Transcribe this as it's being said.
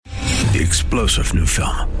The explosive new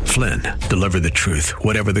film, Flynn, deliver the truth,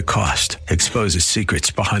 whatever the cost, exposes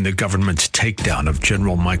secrets behind the government's takedown of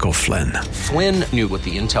General Michael Flynn. Flynn knew what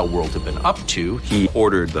the intel world had been up to. He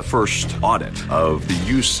ordered the first audit of the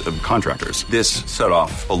use of contractors. This set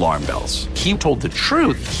off alarm bells. He told the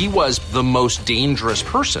truth. He was the most dangerous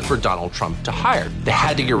person for Donald Trump to hire. They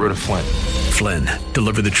had to get rid of Flynn. Flynn,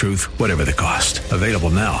 deliver the truth, whatever the cost. Available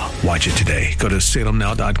now. Watch it today. Go to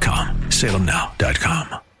salemnow.com.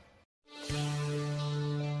 salemnow.com.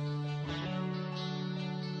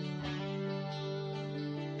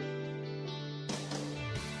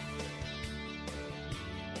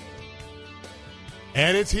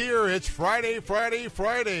 And it's here. It's Friday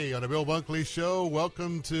on the Bill Bunkley Show.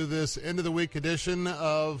 Welcome to this end-of-the-week edition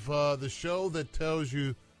of the show that tells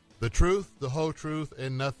you the truth, the whole truth,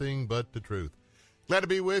 and nothing but the truth. Glad to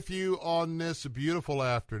be with you on this beautiful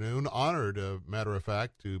afternoon. Honored, matter of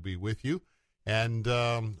fact, to be with you. And,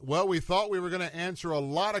 well, we thought we were going to answer a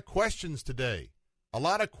lot of questions today. A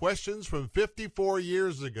lot of questions from 54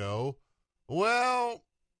 years ago. Well,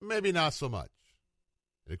 maybe not so much.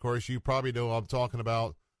 And of course, you probably know I'm talking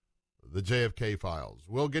about the JFK files.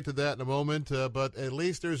 We'll get to that in a moment, but at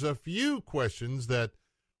least there's a few questions that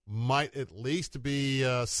might at least be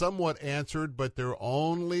somewhat answered, but they're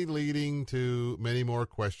only leading to many more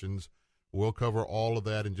questions. We'll cover all of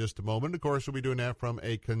that in just a moment. Of course, we'll be doing that from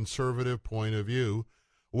a conservative point of view.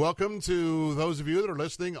 Welcome to those of you that are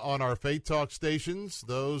listening on our Faith Talk stations,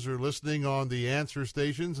 those who are listening on the Answer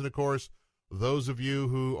stations, and of course, those of you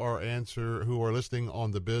who are listening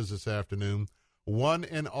on the Biz this afternoon. One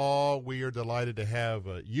and all, we are delighted to have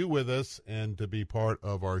you with us and to be part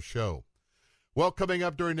of our show. Well, coming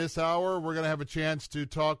up during this hour, we're going to have a chance to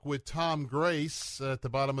talk with Tom Grace at the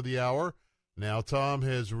bottom of the hour. Now, Tom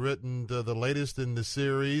has written the latest in the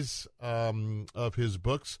series of his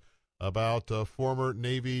books about former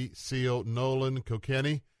Navy SEAL Nolan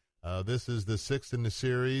Kokeny. This is the sixth in the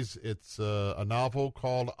series. It's a novel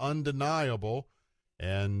called Undeniable,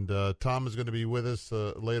 and Tom is going to be with us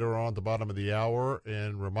later on at the bottom of the hour,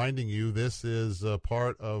 and reminding you this is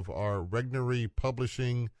part of our Regnery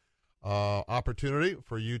Publishing opportunity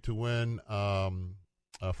for you to win,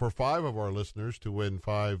 for 5 of our listeners to win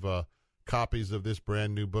 5 copies of this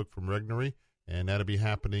brand new book from Regnery, and that'll be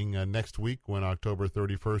happening next week when October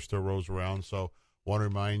 31st rolls around, so want to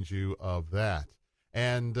remind you of that.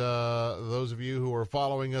 And those of you who are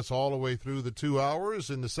following us all the way through the 2 hours,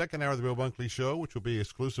 in the second hour of the Bill Bunkley Show, which will be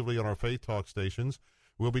exclusively on our Faith Talk stations,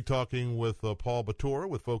 we'll be talking with Paul Batura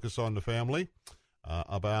with Focus on the Family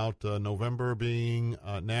about November being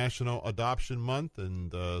National Adoption Month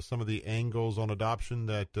and some of the angles on adoption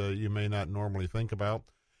that you may not normally think about.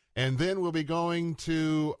 And then we'll be going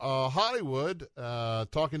to Hollywood,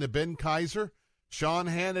 talking to Ben Kaiser, Sean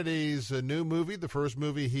Hannity's new movie, the first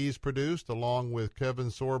movie he's produced, along with Kevin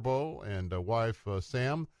Sorbo and wife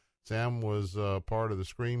Sam. Sam was part of the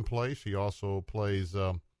screenplay. She also plays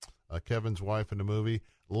Kevin's wife in the movie.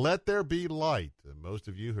 Let There Be Light. Most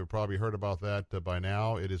of you have probably heard about that by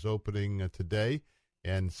now. It is opening today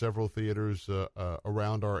in several theaters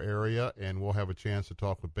around our area, and we'll have a chance to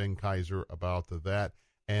talk with Ben Kaiser about that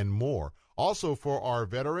and more. Also, for our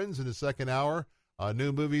veterans in the second hour, a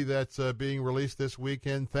new movie that's being released this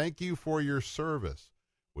weekend, Thank You for Your Service,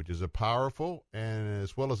 which is a powerful and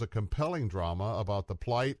as well as a compelling drama about the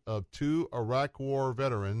plight of 2 Iraq War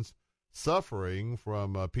veterans suffering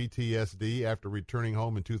from PTSD after returning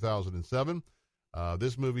home in 2007.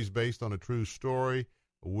 This movie is based on a true story.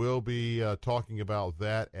 We'll be talking about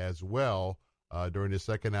that as well during the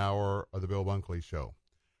second hour of the Bill Bunkley Show.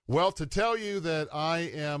 Well, to tell you that I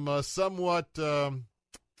am somewhat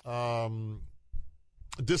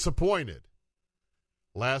disappointed.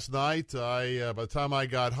 Last night, by the time I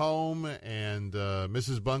got home and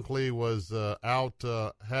Mrs. Bunkley was out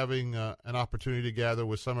having an opportunity to gather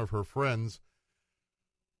with some of her friends,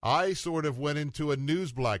 I sort of went into a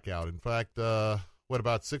news blackout. In fact, about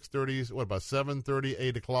 6:30, about 7:30,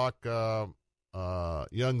 8 o'clock,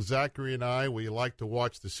 young Zachary and I, we like to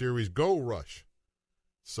watch the series Go Rush.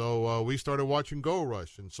 So we started watching Go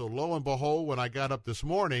Rush. And so lo and behold, when I got up this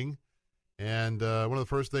morning, and one of the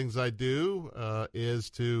first things I do is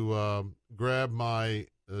to grab my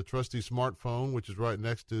trusty smartphone, which is right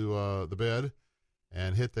next to the bed,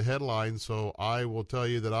 and hit the headlines. So I will tell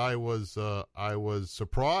you that I was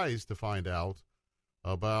surprised to find out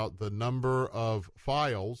about the number of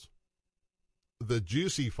files, the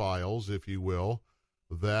juicy files, if you will,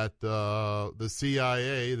 that the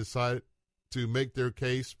CIA decided to make their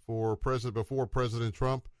case for before President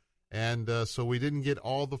Trump. And so we didn't get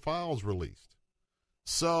all the files released.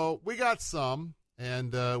 So we got some,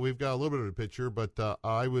 and we've got a little bit of a picture, but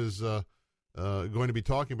I was going to be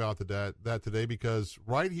talking about that today because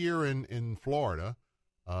right here in Florida,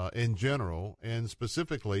 in general, and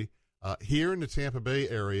specifically here in the Tampa Bay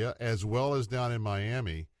area, as well as down in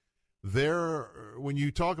Miami, when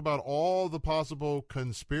you talk about all the possible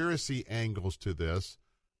conspiracy angles to this,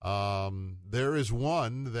 there is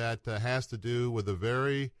one that has to do with a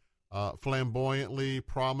very flamboyantly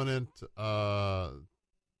prominent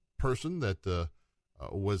person that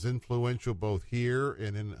was influential both here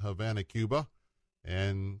and in Havana, Cuba,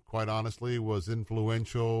 and quite honestly was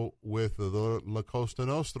influential with the La Cosa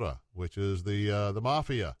Nostra, which is the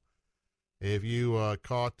mafia. If you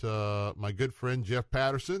caught my good friend Jeff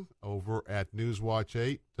Patterson over at Newswatch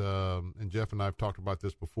 8, and Jeff and I have talked about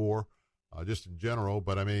this before, just in general,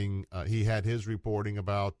 but I mean, he had his reporting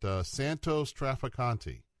about Santos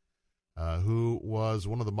Trafficante, who was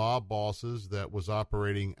one of the mob bosses that was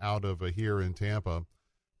operating out of here in Tampa,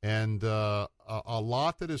 and a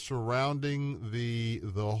lot that is surrounding the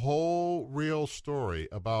whole real story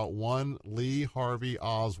about one Lee Harvey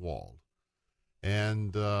Oswald,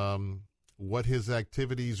 and what his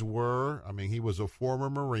activities were. I mean, he was a former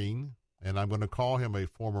Marine, and I'm going to call him a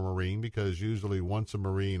former Marine because usually once a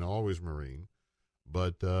Marine, always Marine.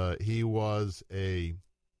 But he was a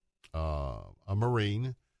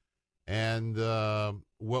Marine, and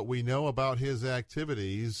what we know about his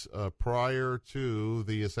activities prior to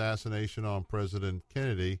the assassination on President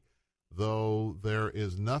Kennedy, though there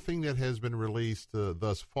is nothing that has been released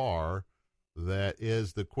thus far that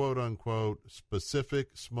is the quote-unquote specific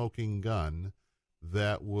smoking gun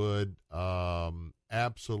that would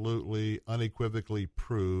absolutely, unequivocally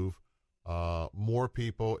prove more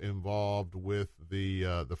people involved with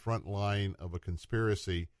the front line of a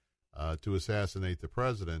conspiracy to assassinate the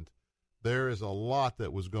president. There is a lot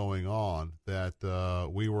that was going on that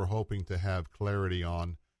we were hoping to have clarity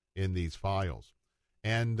on in these files.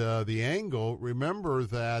 And the angle, remember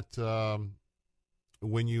that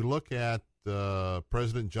when you look at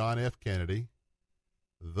President John F. Kennedy,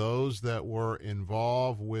 those that were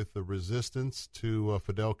involved with the resistance to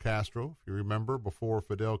Fidel Castro, if you remember, before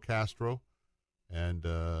Fidel Castro and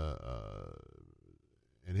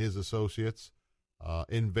his associates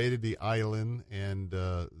invaded the island and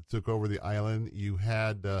took over the island, you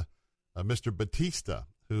had Mr. Batista,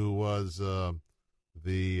 who was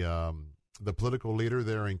the political leader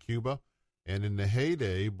there in Cuba. And in the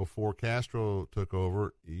heyday, before Castro took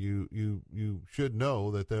over, you should know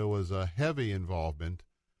that there was a heavy involvement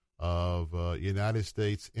of United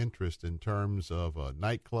States interest in terms of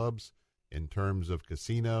nightclubs, in terms of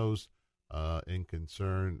casinos,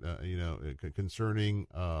 concerning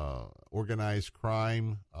organized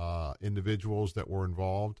crime, individuals that were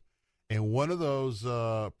involved. And one of those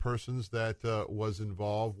persons that was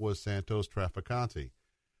involved was Santos Trafficante.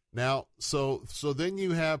 Now, so then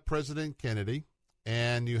you have President Kennedy,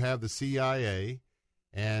 and you have the CIA,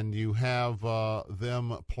 and you have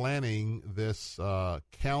them planning this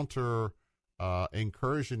counter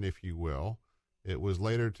incursion, if you will. It was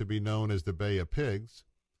later to be known as the Bay of Pigs.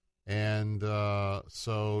 And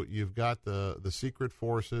so you've got the secret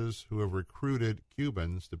forces who have recruited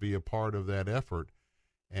Cubans to be a part of that effort.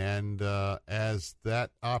 And as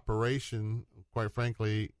that operation, quite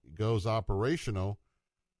frankly, goes operational,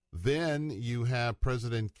 then you have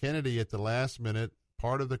President Kennedy at the last minute.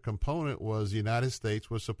 Part of the component was the United States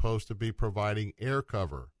was supposed to be providing air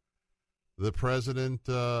cover. The president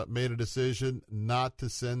made a decision not to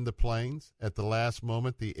send the planes. At the last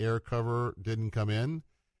moment, the air cover didn't come in.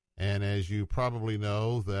 And as you probably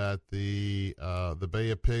know, that the Bay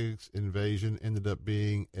of Pigs invasion ended up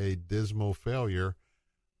being a dismal failure.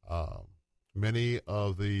 Many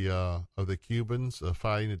of the Cubans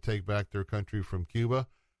fighting to take back their country from Cuba,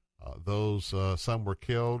 some were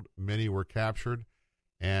killed, many were captured,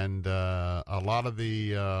 and a lot of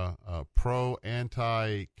the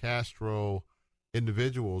anti-Castro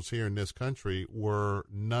individuals here in this country were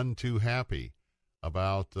none too happy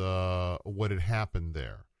about what had happened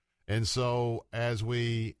there. And so as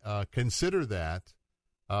we consider that,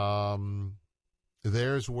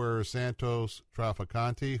 there's where Santos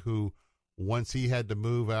Trafficante, who once he had to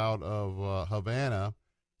move out of Havana,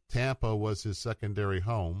 Tampa was his secondary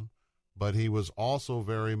home, but he was also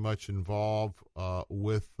very much involved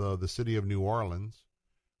with the city of New Orleans.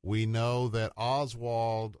 We know that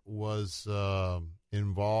Oswald was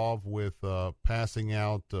involved with passing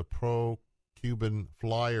out pro-Cuban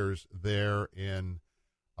flyers there in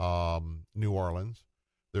New Orleans.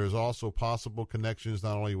 There's also possible connections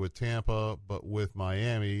not only with Tampa, but with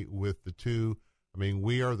Miami, with the two. I mean,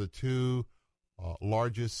 we are the two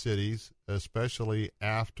largest cities, especially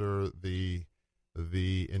after the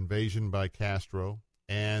the invasion by Castro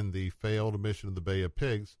and the failed mission of the Bay of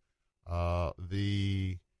Pigs,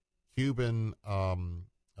 the Cuban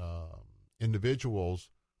individuals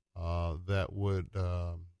that would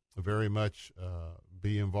very much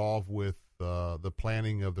be involved with the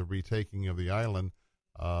planning of the retaking of the island,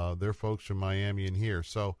 they're folks from Miami and here.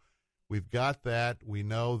 So we've got that. We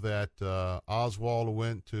know that Oswald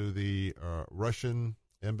went to the Russian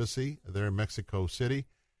embassy there in Mexico City.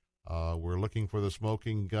 We're looking for the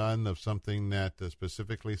smoking gun of something that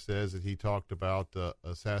specifically says that he talked about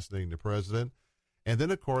assassinating the president. And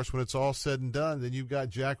then, of course, when it's all said and done, then you've got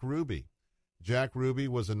Jack Ruby. Jack Ruby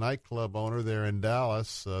was a nightclub owner there in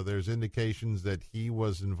Dallas. There's indications that he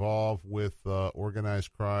was involved with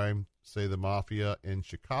organized crime, say the mafia in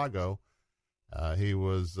Chicago. He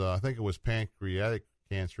was, I think it was pancreatic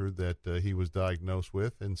cancer that he was diagnosed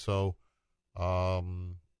with. And so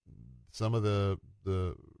some of the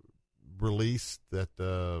release that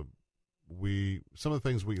some of the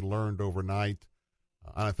things we learned overnight,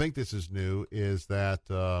 and I think this is new, is that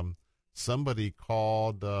somebody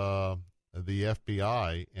called the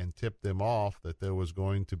FBI and tipped them off that there was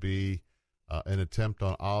going to be an attempt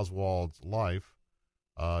on Oswald's life.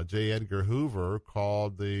 J. Edgar Hoover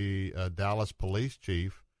called the Dallas police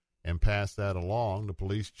chief and passed that along. The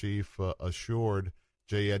police chief assured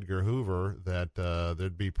J. Edgar Hoover that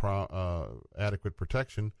there'd be adequate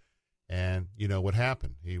protection. And you know what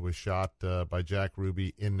happened? He was shot by Jack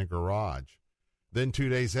Ruby in the garage. Then 2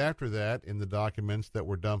 days after that, in the documents that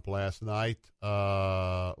were dumped last night,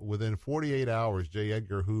 within 48 hours, J.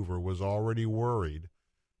 Edgar Hoover was already worried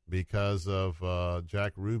because of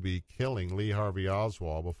Jack Ruby killing Lee Harvey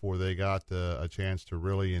Oswald before they got a chance to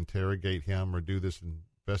really interrogate him or do this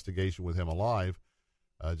investigation with him alive.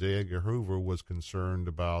 J. Edgar Hoover was concerned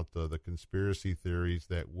about the conspiracy theories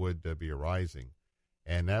that would be arising.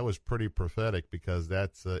 And that was pretty prophetic because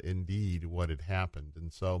that's indeed what had happened.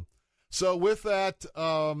 And so with that,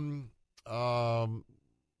 going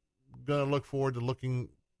to look forward to looking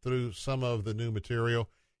through some of the new material.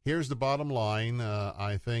 Here's the bottom line.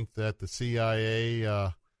 I think that the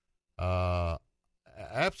CIA,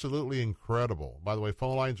 absolutely incredible. By the way,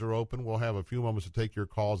 phone lines are open. We'll have a few moments to take your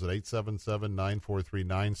calls at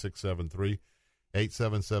 877-943-9673,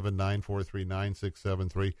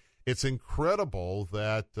 877-943-9673. It's incredible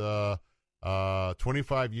that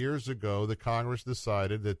 25 years ago, the Congress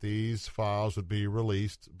decided that these files would be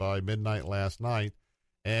released by midnight last night.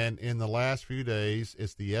 And in the last few days,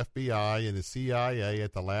 it's the FBI and the CIA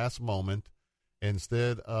at the last moment,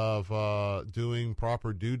 instead of doing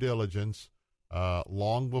proper due diligence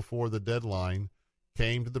long before the deadline,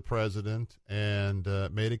 came to the president and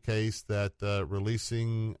made a case that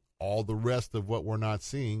releasing all the rest of what we're not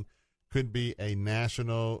seeing could be a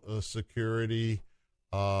national security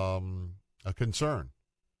a concern.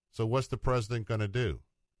 So what's the president going to do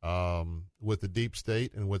with the deep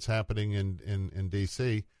state and what's happening in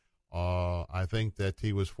D.C.? I think that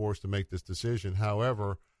he was forced to make this decision.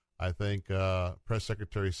 However, I think Press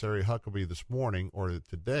Secretary Sarah Huckabee this morning or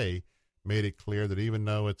today made it clear that even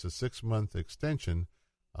though it's a 6-month extension,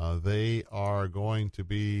 they are going to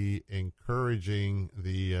be encouraging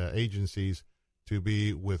the agencies to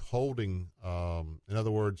be withholding. In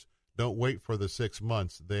other words, don't wait for the 6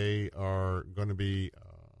 months. They are going to be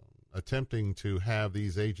attempting to have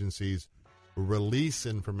these agencies release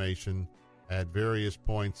information at various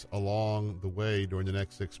points along the way during the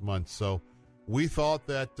next 6 months. So we thought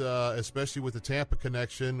that, especially with the Tampa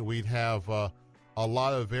connection, we'd have a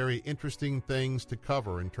lot of very interesting things to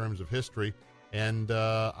cover in terms of history. And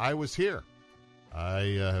I was here.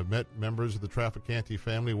 I have met members of the Trafficante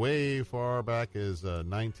family way far back as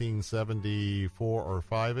 1974 or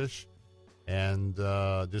 5-ish, and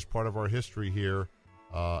just part of our history here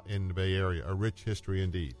in the Bay Area, a rich history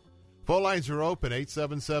indeed. Phone lines are open,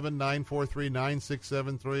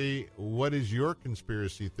 877-943-9673. What is your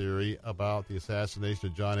conspiracy theory about the assassination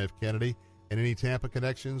of John F. Kennedy? And any Tampa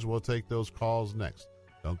connections? We'll take those calls next.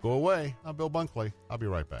 Don't go away. I'm Bill Bunkley. I'll be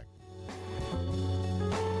right back.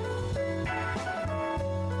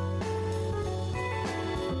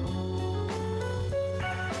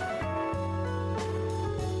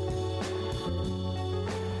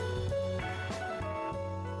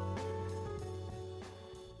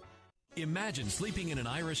 Imagine sleeping in an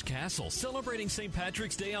Irish castle, celebrating St.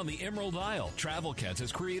 Patrick's Day on the Emerald Isle. Travel Cats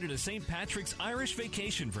has created a St. Patrick's Irish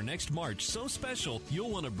vacation for next March so special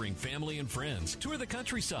you'll want to bring family and friends. Tour the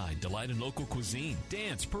countryside, delight in local cuisine,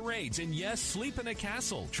 dance, parades, and yes, sleep in a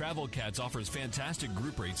castle. Travel Cats offers fantastic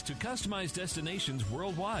group rates to customized destinations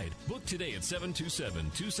worldwide. Book today at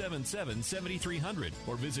 727-277-7300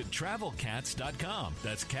 or visit travelcats.com.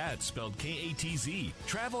 That's cats spelled K-A-T-Z.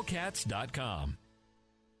 Travelcats.com.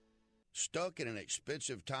 Stuck in an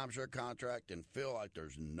expensive timeshare contract and feel like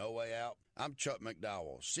there's no way out? I'm Chuck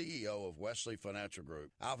McDowell, CEO of Wesley Financial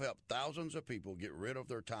Group. I've helped thousands of people get rid of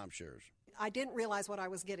their timeshares. I didn't realize what I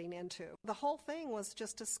was getting into. The whole thing was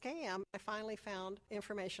just a scam. I finally found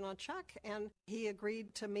information on Chuck, and he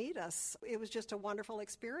agreed to meet us. It was just a wonderful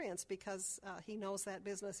experience because he knows that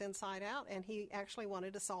business inside out, and he actually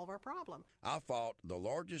wanted to solve our problem. I fought the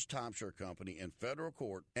largest timeshare company in federal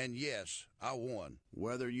court, and yes, I won.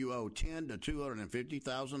 Whether you owe $10,000 to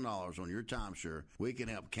 $250,000 on your timeshare, we can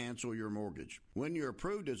help cancel your mortgage. When you're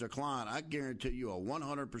approved as a client, I guarantee you a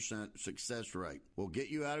 100% success rate. We'll get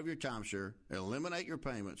you out of your timeshare, eliminate your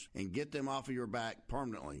payments, and get them off of your back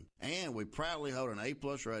permanently. And we proudly hold an A+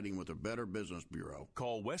 rating with the Better Business Bureau.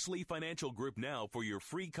 Call Wesley Financial Group now for your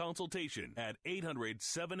free consultation at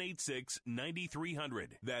 800-786-9300.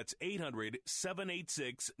 That's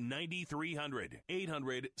 800-786-9300.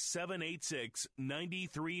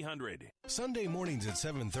 800-786-9300. Sunday mornings at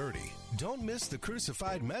 7:30. Don't miss the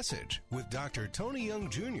Crucified Message with Dr. Tony Young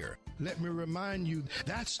Jr. Let me remind you,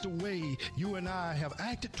 that's the way you and I have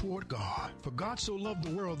acted toward God. For God so loved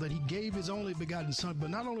the world that he gave his only begotten son.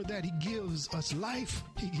 But not only that, he gives us life,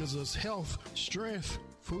 he gives us health, strength,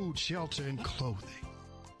 food, shelter, and clothing.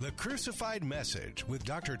 The Crucified Message with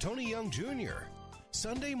Dr. Tony Young Jr.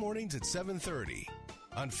 Sunday mornings at 7:30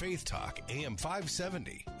 on Faith Talk AM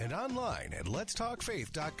 570 and online at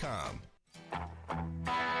letstalkfaith.com.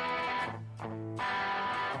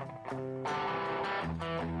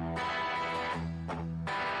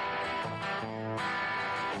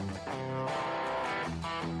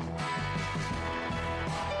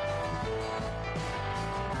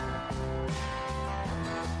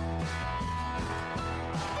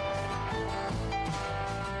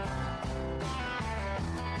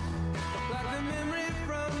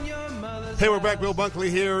 Hey, we're back. Bill Bunkley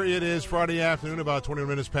here. It is Friday afternoon, about 20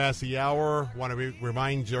 minutes past the hour. Want to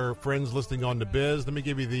remind your friends listening on the biz. Let me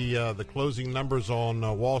give you the closing numbers on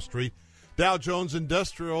Wall Street. Dow Jones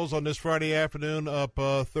Industrials on this Friday afternoon up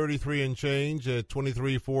 33 and change at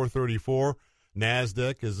 23,434.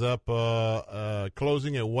 NASDAQ is up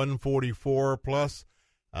closing at 144 plus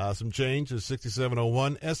some change is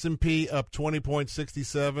 6701. S&P up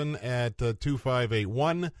 20.67 at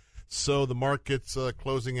 2581. So the market's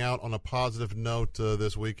closing out on a positive note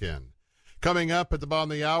this weekend. Coming up at the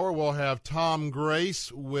bottom of the hour, we'll have Tom Grace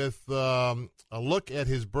with a look at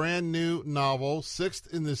his brand new novel, sixth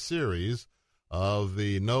in the series of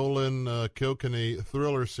the Nolan Kilkenny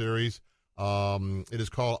thriller series. It is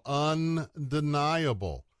called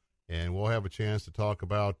Undeniable. And we'll have a chance to talk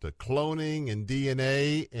about cloning and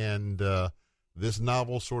DNA, and this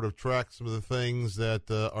novel sort of tracks some of the things that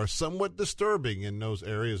are somewhat disturbing in those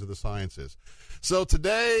areas of the sciences. So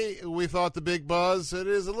today we thought the big buzz, it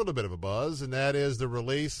is a little bit of a buzz, and that is the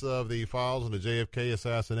release of the files on the JFK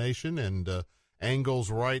assassination and angles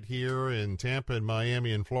right here in Tampa and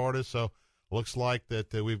Miami and Florida. So looks like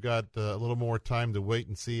that we've got a little more time to wait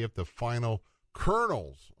and see if the final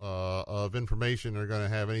kernels of information are going to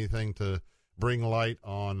have anything to bring light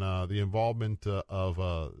on the involvement of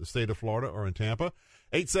the state of Florida or in Tampa.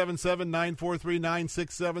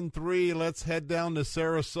 877-943-9673. Let's head down to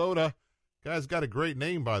Sarasota. Guy's got a great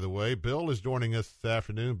name, by the way. Bill is joining us this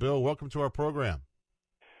afternoon. Bill, welcome to our program.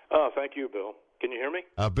 Oh, thank you, Bill. Can you hear me?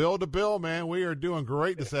 Bill to Bill, man. We are doing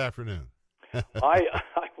great this afternoon. I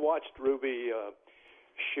watched Ruby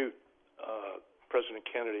shoot President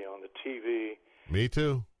Kennedy on the TV. Me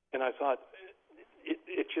too. And I thought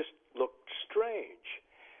it just looked strange.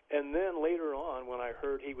 And then later on, when I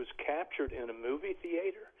heard he was captured in a movie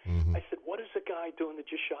theater, I said, what is the guy doing that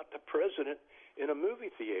just shot the president in a movie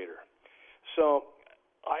theater? So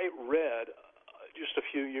I read just a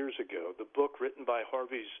few years ago the book written by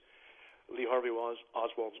Lee Harvey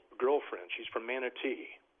Oswald's girlfriend. She's from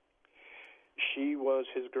Manatee. She was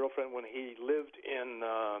his girlfriend when he lived in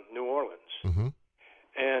New Orleans.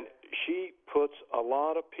 And she puts a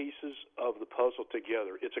lot of pieces of the puzzle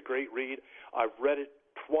together. It's a great read. I've read it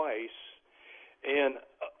twice. And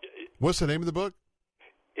what's the name of the book?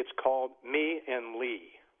 It's called Me and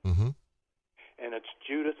Lee. And it's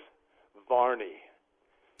Judith Varney.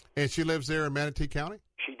 And she lives there in Manatee County?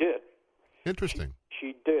 She did. Interesting.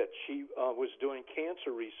 She did. she was doing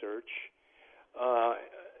cancer research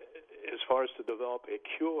as far as to develop a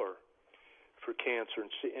cure for cancer.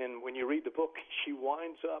 And when you read the book, she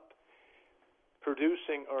winds up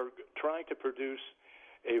producing or trying to produce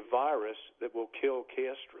a virus that will kill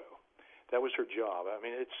Castro. That was her job. I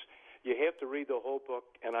mean, you have to read the whole book,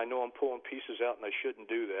 and I know I'm pulling pieces out, and I shouldn't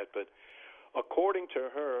do that, but according to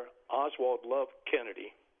her, Oswald loved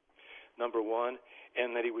Kennedy, number one,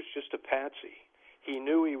 and that he was just a patsy. He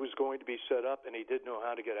knew he was going to be set up, and he didn't know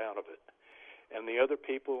how to get out of it. And the other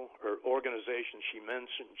people or organizations she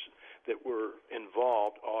mentions that were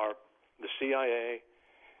involved are the CIA,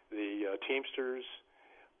 the Teamsters,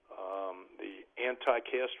 the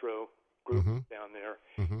anti-Castro group down there,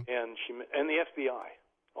 and the FBI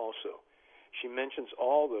also. She mentions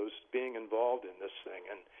all those being involved in this thing.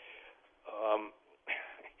 And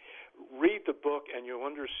read the book, and you'll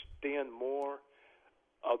understand more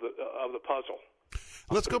of the puzzle.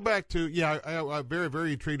 Let's go back to, I'm very,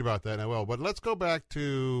 very intrigued about that, and I will. But let's go back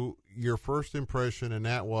to your first impression, and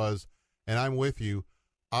that was, and I'm with you,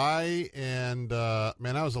 I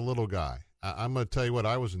was a little guy. I'm going to tell you what,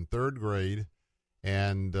 I was in third grade,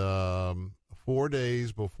 and 4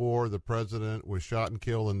 days before the president was shot and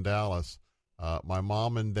killed in Dallas, my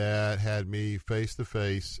mom and dad had me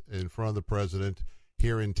face-to-face in front of the president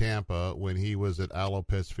here in Tampa when he was at Aloe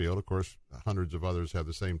Pittsfield. Of course, hundreds of others have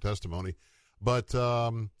the same testimony. But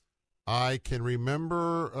I can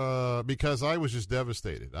remember because I was just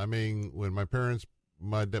devastated. I mean, when my parents,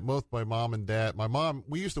 both my mom and dad,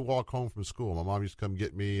 we used to walk home from school. My mom used to come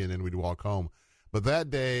get me, and then we'd walk home. But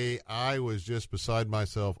that day, I was just beside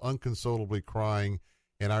myself, unconsolably crying.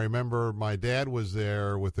 And I remember my dad was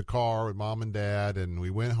there with the car with mom and dad, and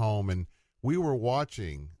we went home, and we were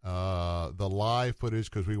watching the live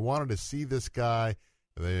footage because we wanted to see this guy.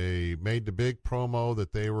 They made the big promo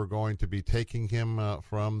that they were going to be taking him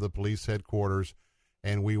from the police headquarters,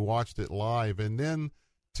 and we watched it live. And then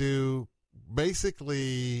to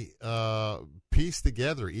basically piece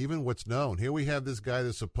together even what's known. Here we have this guy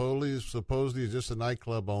that supposedly is just a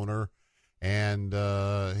nightclub owner, and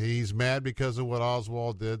he's mad because of what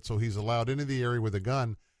Oswald did, so he's allowed into the area with a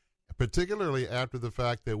gun, particularly after the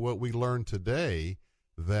fact that what we learned today,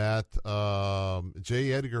 that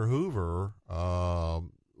J. Edgar Hoover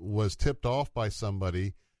was tipped off by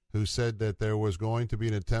somebody who said that there was going to be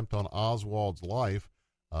an attempt on Oswald's life.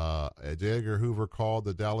 J. Edgar Hoover called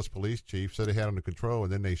the Dallas police chief, said he had him under control,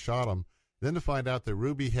 and then they shot him. Then to find out that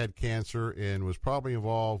Ruby had cancer and was probably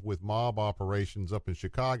involved with mob operations up in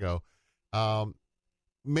Chicago.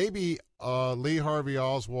 Maybe Lee Harvey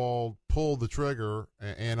Oswald pulled the trigger,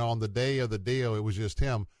 and on the day of the deal, it was just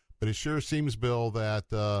him. But it sure seems, Bill,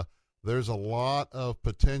 that there's a lot of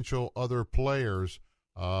potential other players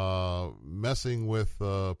messing with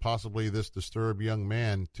possibly this disturbed young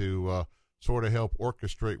man to sort of help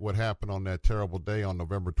orchestrate what happened on that terrible day on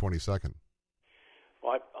November 22nd.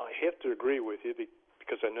 Well, I have to agree with you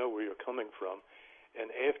because I know where you're coming from. And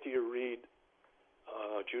after you read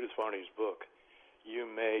Judith Varney's book, you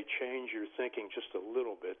may change your thinking just a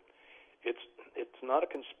little bit. It's not a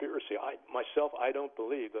conspiracy. I don't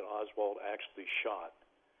believe that Oswald actually shot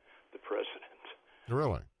the president.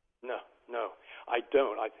 Really? No, I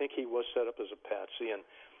don't. I think he was set up as a patsy and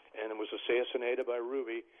was assassinated by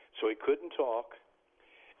Ruby, so he couldn't talk.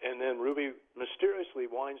 And then Ruby mysteriously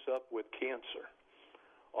winds up with cancer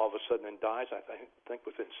all of a sudden and dies, I think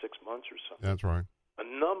within 6 months or something. That's right. A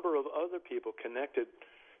number of other people connected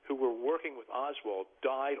who were working with Oswald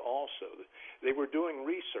died also. They were doing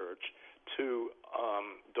research to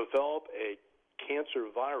develop a cancer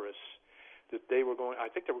virus that they were going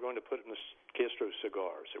to put in the Castro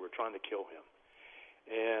cigars. They were trying to kill him.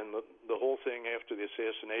 And the whole thing after the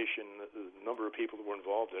assassination, the number of people that were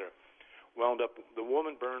involved there wound up, the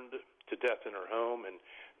woman burned to death in her home, and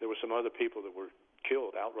there were some other people that were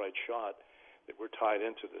killed, outright shot, that were tied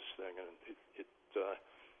into this thing. And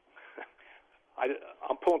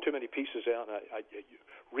I'm pulling too many pieces out. And I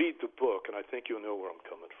read the book, and I think you'll know where I'm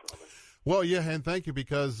coming from. Well, yeah, and thank you,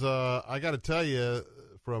 because I got to tell you,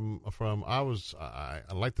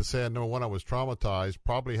 I like to say, number one, I was traumatized.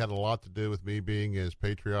 Probably had a lot to do with me being as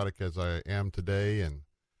patriotic as I am today, and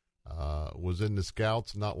was in the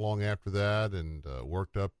Scouts not long after that, and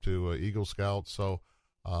worked up to Eagle Scouts. So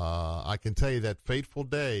I can tell you that fateful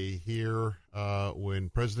day here when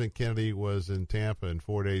President Kennedy was in Tampa and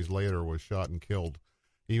 4 days later was shot and killed,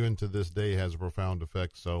 even to this day has a profound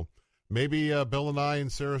effect. So maybe Bill and I in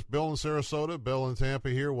Sarasota, Bill in Tampa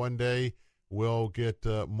here, one day we'll get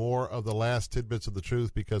more of the last tidbits of the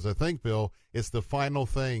truth, because I think, Bill, it's the final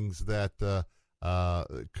things that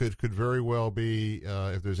could very well be,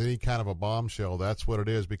 if there's any kind of a bombshell, that's what it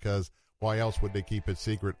is, because why else would they keep it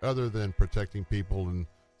secret other than protecting people in,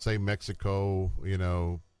 say, Mexico,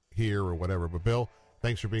 here or whatever. But, Bill,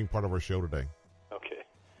 thanks for being part of our show today. Okay.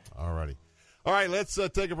 All righty. All right, let's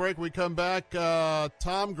take a break. When we come back,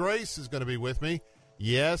 Tom Grace is going to be with me.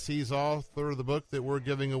 Yes, he's author of the book that we're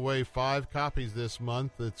giving away 5 copies this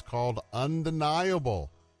month. It's called Undeniable.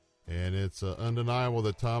 And it's undeniable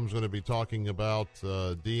that Tom's going to be talking about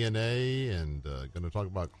DNA and going to talk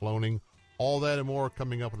about cloning. All that and more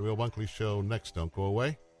coming up on the Bill Bunkley Show next. Don't go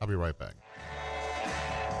away. I'll be right back.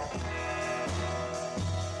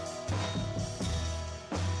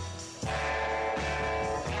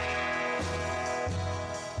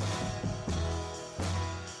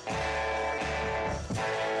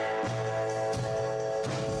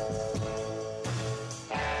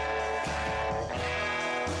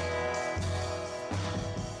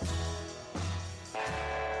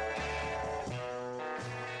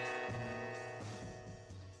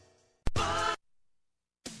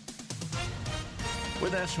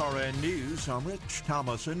 With SRN News, I'm Rich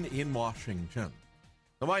Thomason in Washington.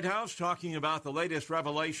 The White House talking about the latest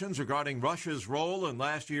revelations regarding Russia's role in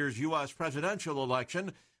last year's U.S. presidential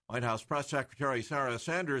election. White House Press Secretary Sarah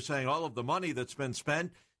Sanders saying all of the money that's been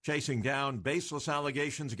spent chasing down baseless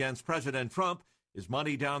allegations against President Trump is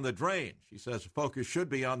money down the drain. She says the focus should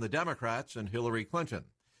be on the Democrats and Hillary Clinton.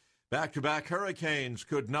 Back-to-back hurricanes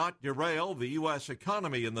could not derail the U.S.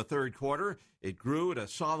 economy in the third quarter. It grew at a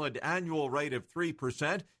solid annual rate of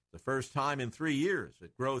 3%, the first time in 3 years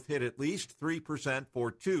that growth hit at least 3%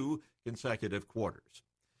 for 2 consecutive quarters.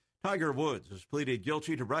 Tiger Woods has pleaded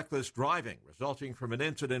guilty to reckless driving, resulting from an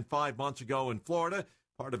incident 5 months ago in Florida,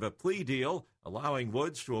 part of a plea deal allowing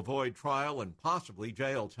Woods to avoid trial and possibly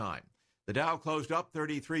jail time. The Dow closed up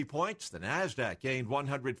 33 points. The Nasdaq gained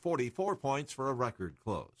 144 points for a record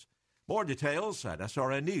close. More details at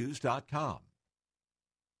srnnews.com.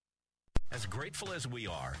 As grateful as we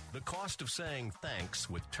are, the cost of saying thanks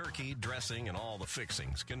with turkey, dressing, and all the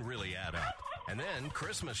fixings can really add up. And then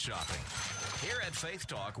Christmas shopping. Here at Faith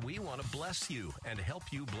Talk, we want to bless you and help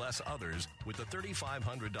you bless others with the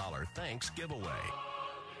 $3,500 Thanks giveaway.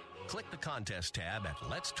 Click the contest tab at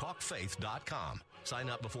letstalkfaith.com. Sign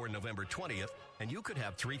up before November 20th, and you could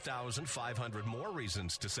have 3,500 more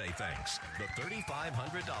reasons to say thanks. The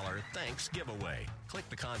 $3,500 Thanks giveaway. Click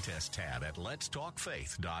the contest tab at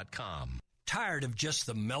letstalkfaith.com. Tired of just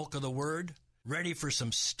the milk of the Word? Ready for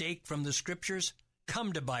some steak from the Scriptures?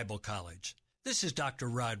 Come to Bible College. This is Dr.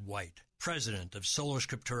 Rod White, president of Sola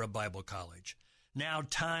Scriptura Bible College. Now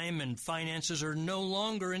time and finances are no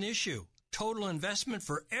longer an issue. Total investment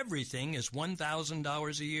for everything is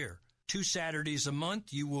 $1,000 a year. 2 Saturdays a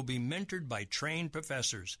month, you will be mentored by trained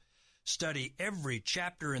professors. Study every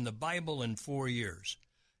chapter in the Bible in 4 years.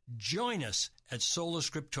 Join us at Sola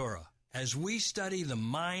Scriptura as we study the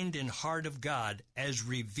mind and heart of God as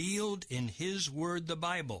revealed in His Word, the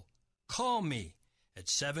Bible. Call me at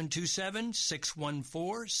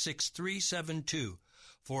 727-614-6372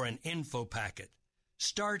 for an info packet.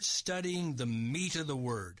 Start studying the meat of the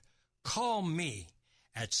Word. Call me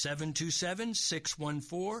at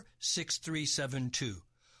 727-614-6372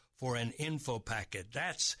 for an info packet.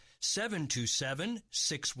 That's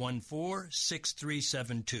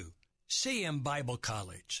 727-614-6372. CM Bible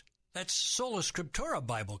College. That's Sola Scriptura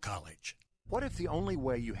Bible College. What if the only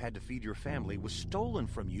way you had to feed your family was stolen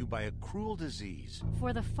from you by a cruel disease?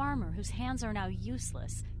 For the farmer whose hands are now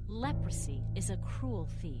useless, leprosy is a cruel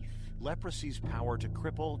thief. Leprosy's power to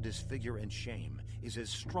cripple, disfigure, and shame is as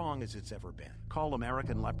strong as it's ever been. Call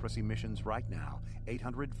American Leprosy Missions right now,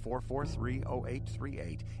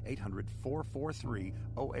 800-443-0838,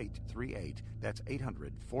 800-443-0838. That's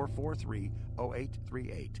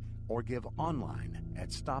 800-443-0838. Or give online at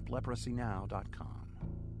stopleprosynow.com.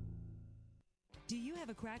 Do you have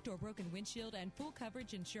a cracked or broken windshield and full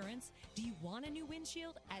coverage insurance? Do you want a new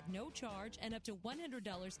windshield at no charge and up to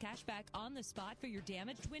 $100 cash back on the spot for your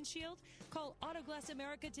damaged windshield? Call Autoglass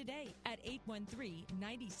America today at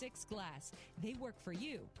 813-96-GLASS. They work for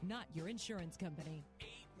you, not your insurance company.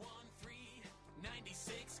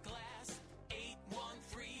 813-96-GLASS.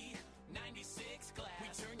 813-96-GLASS. We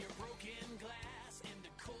turn your broken glass into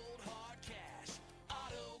cold hard cash.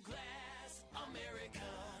 Autoglass America.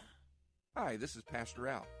 Hi, this is Pastor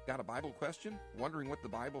Al. Got a Bible question? Wondering what the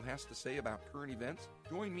Bible has to say about current events?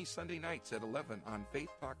 Join me Sunday nights at 11 on Faith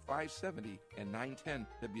Talk 570 and 910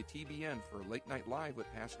 WTBN for Late Night Live with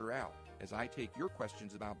Pastor Al. as I take your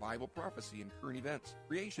questions about Bible prophecy and current events,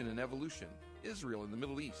 creation and evolution, Israel and the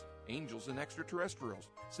Middle East, angels and extraterrestrials,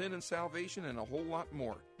 sin and salvation, and a whole lot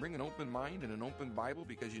more. Bring an open mind and an open Bible,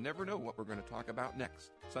 because you never know what we're going to talk about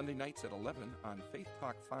next. Sunday nights at 11 on Faith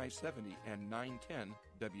Talk 570 and 910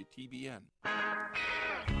 WTBN.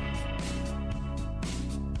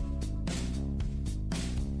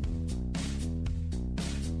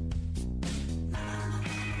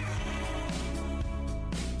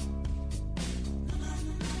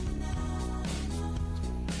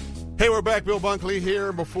 Hey, we're back. Bill Bunkley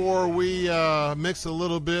here. Before we mix a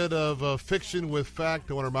little bit of fiction with fact,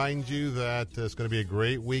 I want to remind you that it's going to be a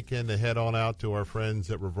great weekend to head on out to our friends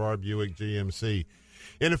at Rivard Buick GMC.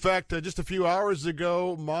 And in fact, just a few hours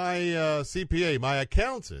ago, my CPA, my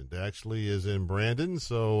accountant, actually is in Brandon.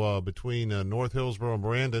 So between North Hillsborough and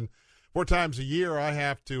Brandon, 4 times a year, I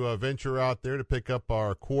have to venture out there to pick up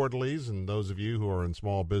our quarterlies. And those of you who are in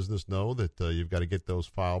small business know that you've got to get those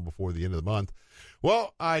filed before the end of the month.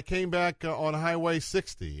 Well, I came back on Highway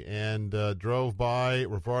 60 and drove by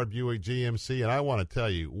Rivard Buick GMC, and I want to tell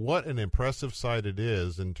you what an impressive sight it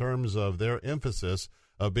is in terms of their emphasis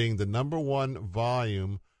of being the #1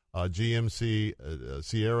 volume GMC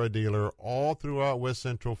Sierra dealer all throughout West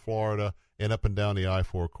Central Florida and up and down the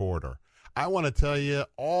I-4 corridor. I want to tell you,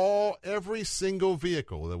 every single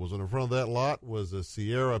vehicle that was in front of that lot was a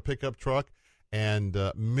Sierra pickup truck, and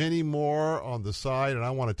many more on the side. And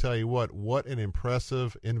I want to tell you what an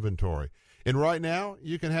impressive inventory. And right now,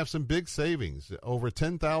 you can have some big savings, over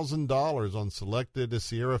 $10,000 on selected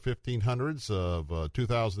Sierra 1500s of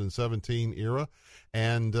 2017 era.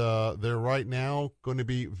 And they're right now going to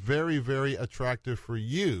be very, very attractive for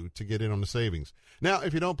you to get in on the savings. Now,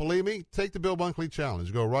 if you don't believe me, take the Bill Bunkley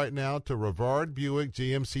Challenge. Go right now to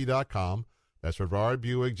RivardBuickGMC.com. That's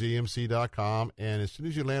RivardBuickGMC.com. And as soon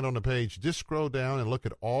as you land on the page, just scroll down and look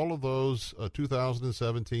at all of those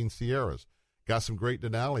 2017 Sierras. Got some great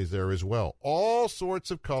Denali's there as well. All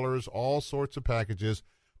sorts of colors, all sorts of packages.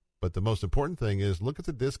 But the most important thing is look at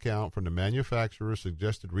the discount from the manufacturer's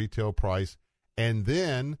suggested retail price, and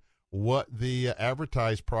then what the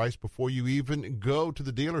advertised price before you even go to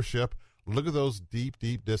the dealership. Look at those deep,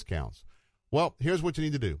 deep discounts. Well, here's what you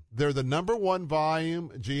need to do. They're the #1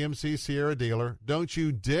 volume GMC Sierra dealer. Don't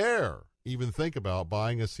you dare even think about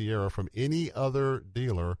buying a Sierra from any other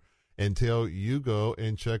dealer until you go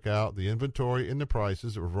and check out the inventory and the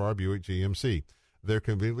prices of Rivard Buick GMC. They're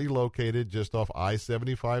conveniently located just off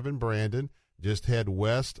I-75 in Brandon. Just head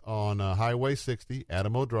west on Highway 60,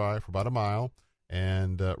 Adamo Drive, for about a mile,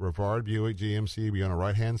 and Rivard Buick GMC will be on the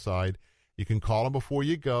right-hand side. You can call them before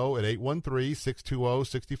you go at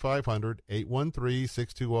 813-620-6500,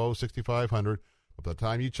 813-620-6500. By the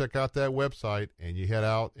time you check out that website and you head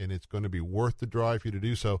out, and it's going to be worth the drive for you to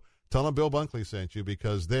do so, tell them Bill Bunkley sent you,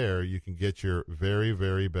 because there you can get your very,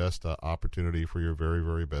 very best opportunity for your very,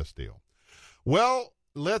 very best deal. Well,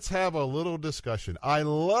 let's have a little discussion. I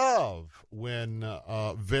love when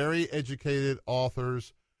very educated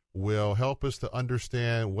authors will help us to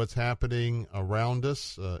understand what's happening around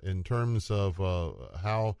us in terms of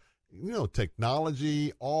how,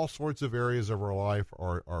 technology, all sorts of areas of our life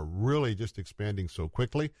are really just expanding so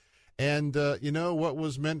quickly. And, what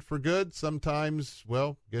was meant for good sometimes,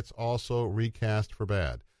 gets also recast for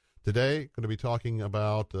bad. Today, going to be talking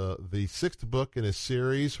about the 6th book in a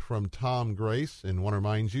series from Tom Grace. And want to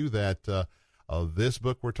remind you that this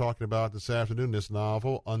book we're talking about this afternoon, this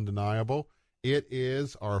novel, Undeniable, it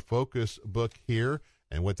is our focus book here.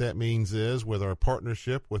 And what that means is, with our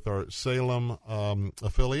partnership with our Salem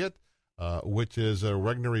affiliate, which is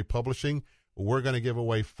Regnery Publishing, we're going to give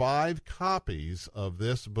away 5 copies of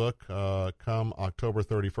this book come October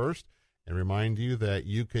 31st. And remind you that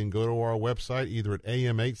you can go to our website either at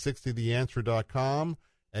am860theanswer.com,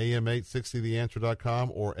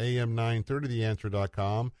 am860theanswer.com, or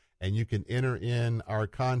am930theanswer.com, and you can enter in our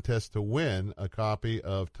contest to win a copy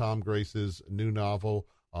of Tom Grace's new novel,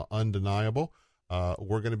 Undeniable.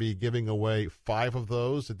 We're going to be giving away 5 of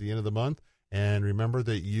those at the end of the month. And remember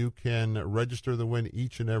that you can register to win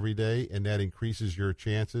each and every day, and that increases your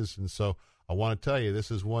chances. And so I want to tell you,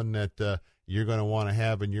 this is one that you're going to want to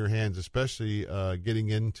have in your hands, especially getting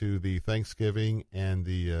into the Thanksgiving and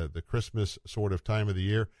the Christmas sort of time of the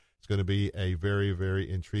year. It's going to be a very,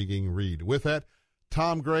 very intriguing read. With that,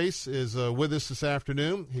 Tom Grace is with us this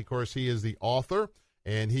afternoon. Of course, he is the author,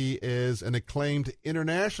 and he is an acclaimed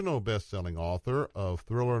international best-selling author of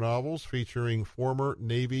thriller novels featuring former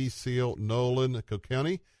Navy SEAL Nolan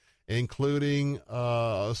Kilkenny, including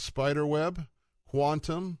Spiderweb,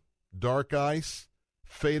 Quantum, Dark Ice,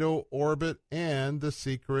 Fatal Orbit, and The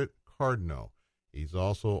Secret Cardinal. He's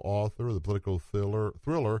also author of the political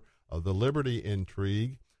thriller the Liberty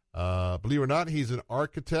intrigue. Believe it or not, he's an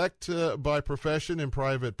architect by profession in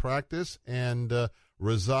private practice and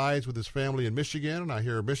resides with his family in Michigan. And I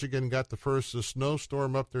hear Michigan got the first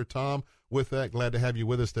snowstorm up there, Tom. With that, glad to have you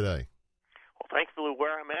with us today. Well, thankfully,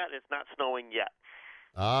 where I'm at, it's not snowing yet.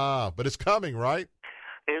 But it's coming, right?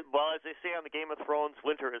 Well, as they say on the Game of Thrones,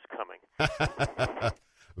 winter is coming.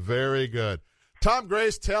 Very good. Tom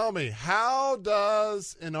Grace, tell me, how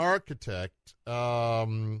does an architect, how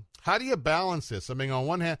do you balance this? I mean, on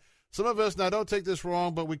one hand, some of us, now don't take this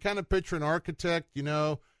wrong, but we kind of picture an architect,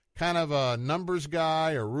 kind of a numbers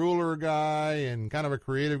guy, a ruler guy, and kind of a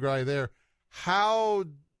creative guy there. How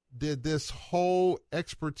did this whole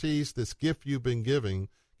expertise, this gift you've been given,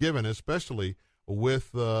 especially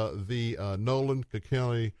with the Nolan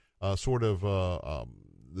Kilkenny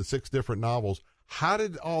the 6 different novels, how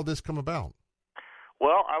did all this come about?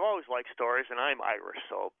 Well, I've always liked stories, and I'm Irish,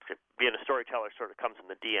 so being a storyteller sort of comes in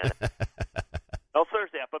the DNA. No, there's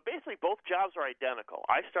that. But basically, both jobs are identical.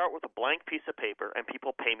 I start with a blank piece of paper, and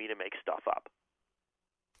people pay me to make stuff up.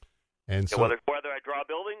 And so, whether I draw a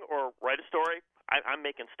building or write a story, I'm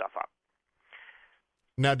making stuff up.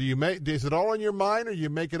 Now, is it all in your mind, or you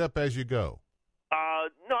make it up as you go?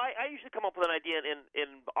 No, I usually come up with an idea,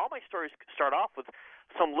 and all my stories start off with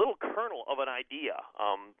some little kernel of an idea.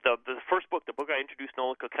 The first book, the book I introduced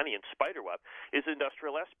Nolan Kilkenny in, Spiderweb, is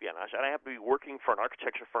industrial espionage. And I happened to be working for an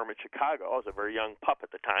architecture firm in Chicago. I was a very young pup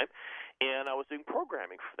at the time, and I was doing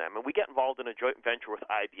programming for them. And we got involved in a joint venture with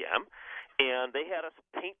IBM, and they had us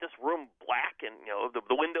paint this room black, and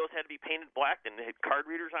the windows had to be painted black, and they had card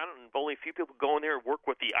readers on it, and only a few people could go in there and work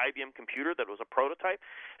with the IBM computer that was a prototype.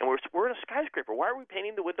 And we're in a skyscraper. Why are we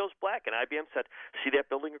painting the windows black? And IBM said, "See that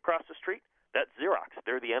building across the street? That's Xerox.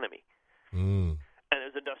 They're the enemy." And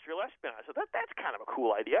there's industrial espionage. So that's kind of a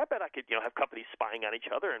cool idea. I bet I could have companies spying on each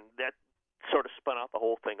other, and that sort of spun out the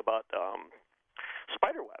whole thing about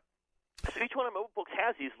Spiderweb. So each one of my books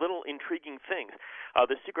has these little intriguing things.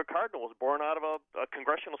 The Secret Cardinal was born out of a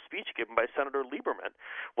congressional speech given by Senator Lieberman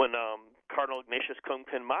when Cardinal Ignatius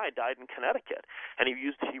Kungpin Mai died in Connecticut, and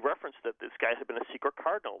he referenced that this guy had been a secret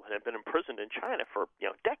cardinal and had been imprisoned in China for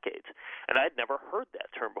decades, and I'd never heard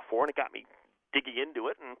that term before, and it got me digging into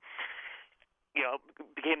it, and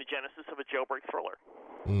became the genesis of a jailbreak thriller.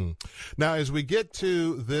 Now, as we get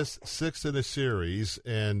to this 6th in a series,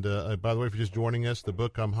 and by the way, if you're just joining us, the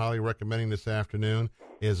book I'm highly recommending this afternoon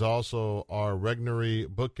is also our Regnery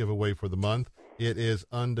book giveaway for the month. It is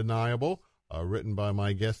Undeniable, written by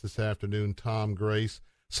my guest this afternoon, Tom Grace.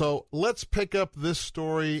 So let's pick up this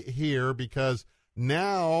story here, because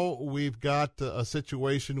now we've got a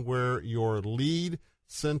situation where your lead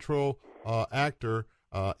central actor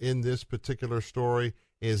in this particular story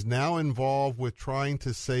is now involved with trying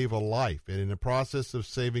to save a life. And in the process of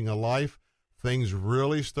saving a life, things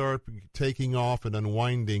really start taking off and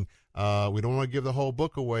unwinding. We don't want to give the whole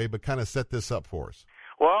book away, but kind of set this up for us.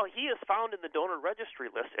 Well, he is found in the donor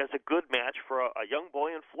registry list as a good match for a young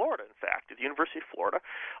boy in Florida, in fact, at the University of Florida,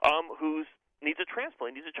 who needs a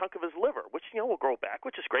transplant, needs a chunk of his liver, which, will grow back,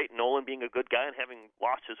 which is great. Nolan, being a good guy and having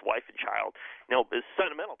lost his wife and child, is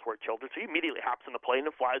sentimental toward children, so he immediately hops on the plane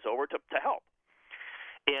and flies over to help.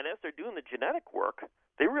 And as they're doing the genetic work,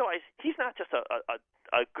 they realize he's not just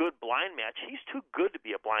a good blind match. He's too good to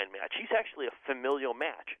be a blind match. He's actually a familial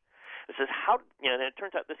match. It says and it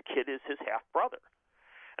turns out this kid is his half-brother.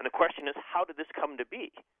 And the question is, how did this come to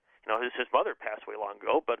be? His mother passed away long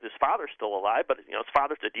ago, but his father's still alive. But his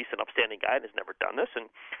father's a decent, upstanding guy and has never done this. And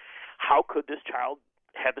how could this child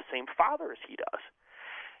have the same father as he does?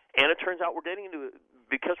 And it turns out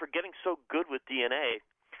because we're getting so good with DNA,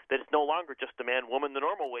 that it's no longer just a man-woman, the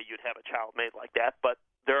normal way you'd have a child made like that, but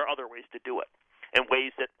there are other ways to do it, and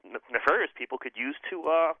ways that nefarious people could use to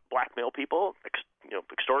blackmail people,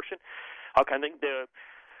 extortion, all kind of thing.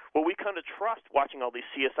 What we come to trust watching all these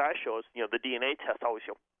CSI shows, the DNA test always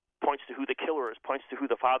points to who the killer is, points to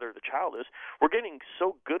who the father of the child is. We're getting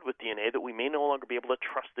so good with DNA that we may no longer be able to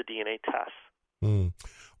trust the DNA tests.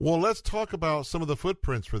 Well, let's talk about some of the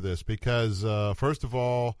footprints for this, because first of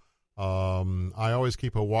all, I always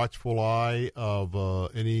keep a watchful eye of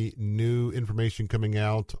any new information coming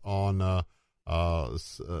out on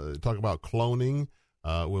talk about cloning,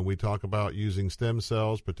 when we talk about using stem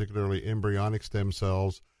cells, particularly embryonic stem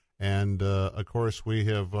cells. And, of course, we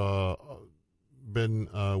have been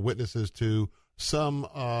witnesses to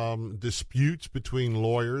some disputes between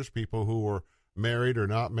lawyers, people who are married or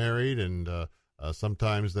not married, and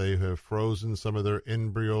sometimes they have frozen some of their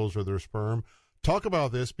embryos or their sperm. Talk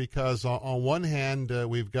about this, because on one hand,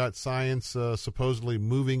 we've got science supposedly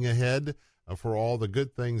moving ahead for all the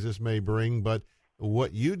good things this may bring, but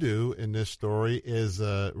what you do in this story is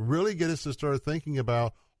really get us to start thinking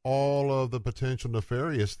about all of the potential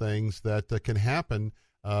nefarious things that can happen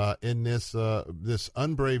in this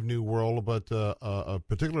unbrave new world, but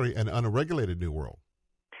particularly an unregulated new world.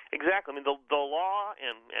 Exactly. I mean, the law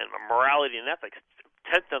and morality and ethics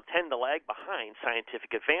tend to lag behind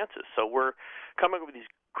scientific advances. So we're coming up with these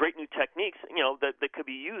great new techniques, that could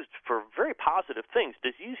be used for very positive things,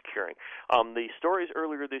 disease curing. The stories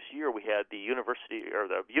earlier this year, we had the university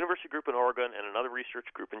group in Oregon and another research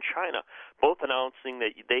group in China, both announcing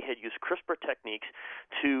that they had used CRISPR techniques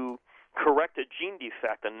to correct a gene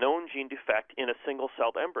defect, a known gene defect in a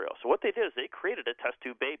single-celled embryo. So what they did is they created a test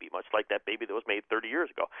tube baby, much like that baby that was made 30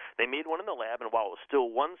 years ago. They made one in the lab, and while it was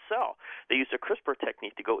still one cell, they used a CRISPR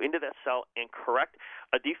technique to go into that cell and correct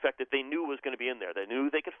a defect that they knew was going to be in there. They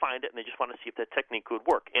knew they could find it, and they just wanted to see if that technique would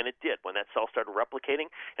work. And it did. When that cell started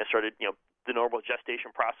replicating and started, the normal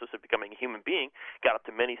gestation process of becoming a human being, got up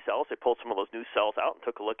to many cells. They pulled some of those new cells out and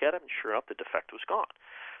took a look at them, and sure enough, the defect was gone.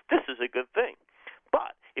 This is a good thing.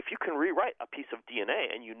 But if you can rewrite a piece of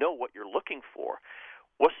DNA and you know what you're looking for,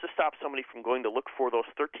 what's to stop somebody from going to look for those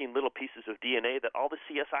 13 little pieces of DNA that all the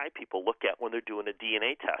CSI people look at when they're doing a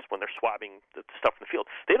DNA test, when they're swabbing the stuff in the field?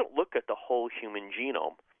 They don't look at the whole human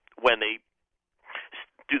genome when they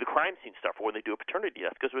do the crime scene stuff or when they do a paternity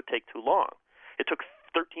test, because it would take too long. It took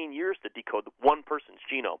 13 years to decode one person's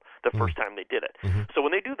genome the first time they did it. So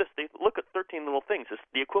when they do this, they look at 13 little things. It's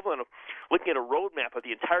the equivalent of looking at a road map of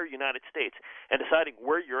the entire United States and deciding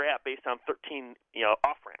where you're at based on 13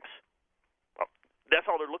 off-ramps. Well, that's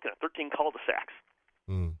all they're looking at, 13 cul-de-sacs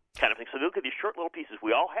kind of thing. So they look at these short little pieces.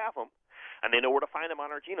 We all have them, and they know where to find them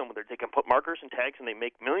on our genome. They can put markers and tags, and they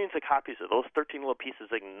make millions of copies of those 13 little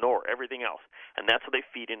pieces. They ignore everything else, and that's what they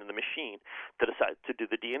feed into the machine to decide to do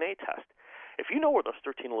the DNA test. If you know where those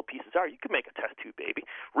 13 little pieces are, you can make a test tube baby,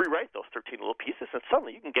 rewrite those 13 little pieces, and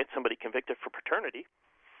suddenly you can get somebody convicted for paternity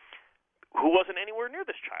who wasn't anywhere near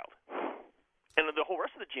this child. And the whole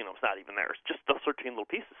rest of the genome's not even there. It's just those 13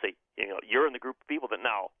 little pieces say, you're in the group of people that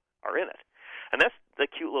now are in it. And that's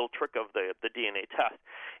the cute little trick of the DNA test.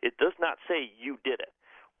 It does not say you did it.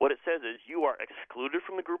 What it says is you are excluded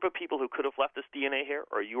from the group of people who could have left this DNA here,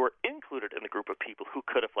 or you are included in the group of people who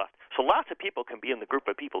could have left. So lots of people can be in the group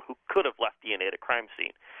of people who could have left DNA at a crime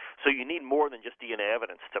scene. So you need more than just DNA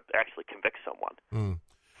evidence to actually convict someone.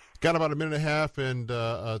 Got about a minute and a half, and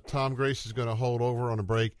Tom Grace is going to hold over on a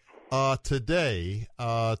break. Today,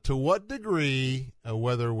 to what degree,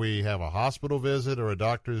 whether we have a hospital visit or a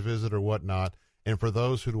doctor's visit or whatnot, and for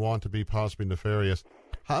those who want to be possibly nefarious,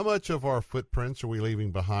 how much of our footprints are we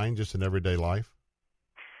leaving behind just in everyday life?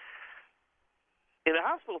 In the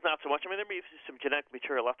hospitals, not so much. I mean, there may be some genetic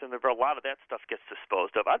material left in there, but a lot of that stuff gets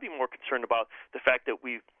disposed of. I'd be more concerned about the fact that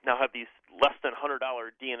we now have these less than $100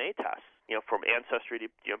 DNA tests, from Ancestry to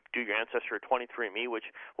do your Ancestry or 23andMe, which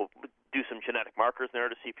will do some genetic markers in there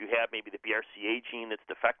to see if you have maybe the BRCA gene that's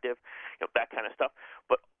defective, that kind of stuff.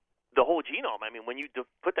 But the whole genome, I mean, when you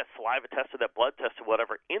put that saliva test or that blood test or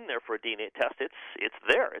whatever in there for a DNA test, it's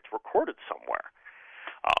there. It's recorded somewhere.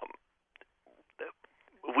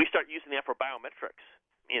 If we start using that for biometrics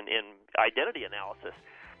in identity analysis,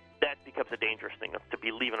 that becomes a dangerous thing to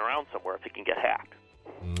be leaving around somewhere if it can get hacked.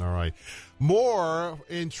 All right. More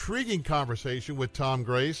intriguing conversation with Tom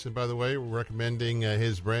Grace. And by the way, we're recommending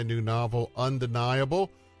his brand new novel, Undeniable,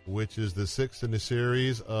 which is the sixth in the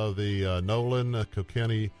series of the Nolan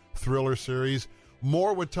Kilkenny thriller series.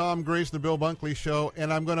 More with Tom Grace in the Bill Bunkley Show.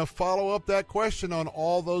 And I'm going to follow up that question on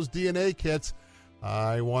all those DNA kits.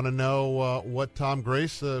 I want to know what Tom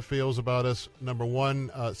Grace feels about us, number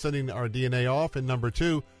one, sending our DNA off, and number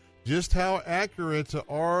two, just how accurate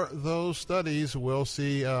are those studies. We'll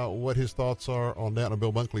see what his thoughts are on that on the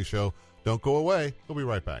Bill Bunkley Show. Don't go away. We'll be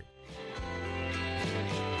right back.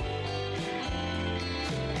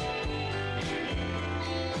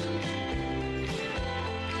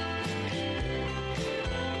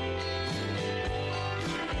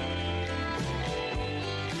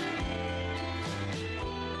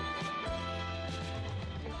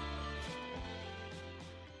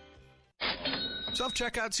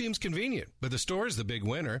 Self-checkout seems convenient, but the store is the big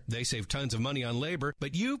winner. They save tons of money on labor,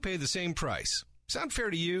 but you pay the same price. Sound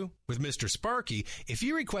fair to you? With Mr. Sparky, if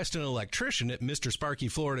you request an electrician at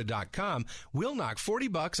MrSparkyFlorida.com, we'll knock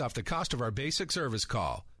 $40 off the cost of our basic service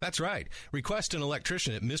call. That's right. Request an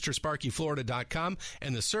electrician at MrSparkyFlorida.com,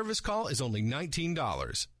 and the service call is only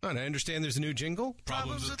 $19. And I understand there's a new jingle?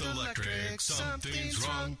 Problems with electric, something's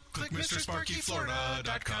wrong. Click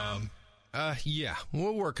MrSparkyFlorida.com. Yeah,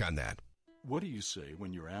 we'll work on that. What do you say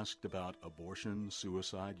when you're asked about abortion,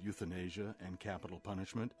 suicide, euthanasia, and capital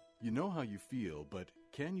punishment? You know how you feel, but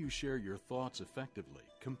Can you share your thoughts effectively,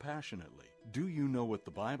 compassionately? Do you know what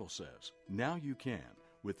the Bible says? Now you can,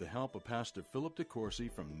 with the help of Pastor Philip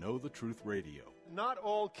DeCourcy from Know the Truth Radio. Not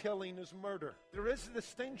all killing is murder. There is a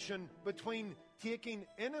distinction between taking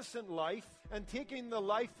innocent life and taking the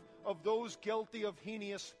life of those guilty of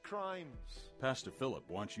heinous crimes. Pastor Philip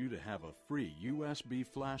wants you to have a free USB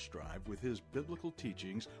flash drive with his biblical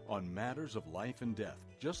teachings on matters of life and death.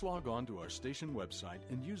 Just log on to our station website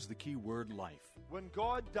and use the keyword life. When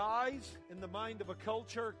God dies in the mind of a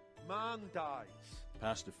culture, man dies.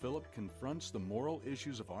 Pastor Philip confronts the moral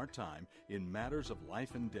issues of our time in matters of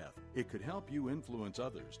life and death. It could help you influence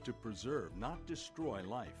others to preserve, not destroy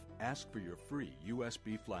life. Ask for your free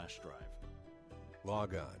USB flash drive.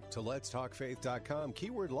 Log on to letstalkfaith.com,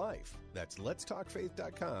 keyword life. That's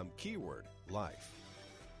letstalkfaith.com, keyword life.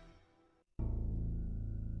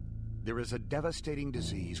 There is a devastating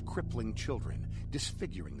disease crippling children,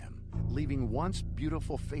 disfiguring them, leaving once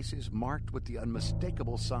beautiful faces marked with the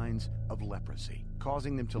unmistakable signs of leprosy,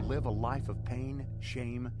 causing them to live a life of pain,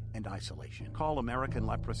 shame, and isolation. Call American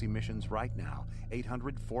Leprosy Missions right now,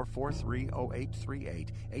 800-443-0838,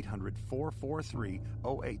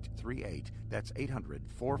 800-443-0838. That's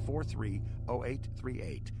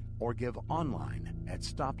 800-443-0838. Or give online at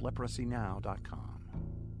stopleprosynow.com.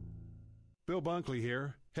 Bill Bunkley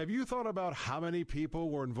here. Have you thought about how many people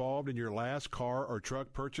were involved in your last car or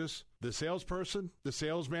truck purchase? The salesperson, the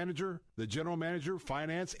sales manager, the general manager,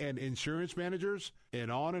 finance and insurance managers, and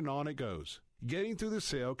on it goes. Getting through the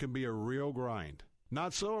sale can be a real grind.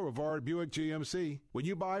 Not so at Rivard Buick GMC. When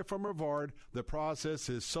you buy from Rivard, the process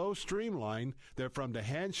is so streamlined that from the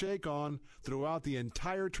handshake on throughout the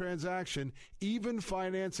entire transaction, even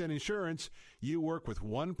finance and insurance, you work with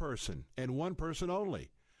one person and one person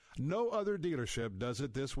only. No other dealership does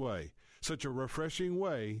it this way. Such a refreshing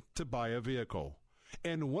way to buy a vehicle.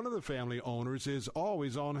 And one of the family owners is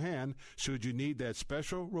always on hand should you need that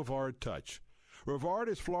special Rivard touch. Rivard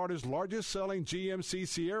is Florida's largest selling GMC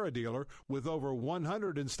Sierra dealer with over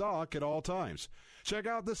 100 in stock at all times. Check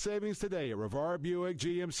out the savings today at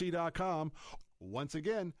RivardBuickGMC.com. Once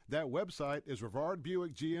again, that website is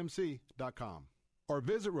RivardBuickGMC.com. Or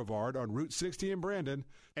visit Rivard on Route 60 in Brandon.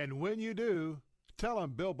 And when you do, tell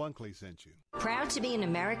them Bill Bunkley sent you. Proud to be an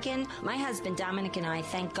American? My husband Dominic and I,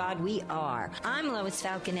 thank God we are. I'm Lois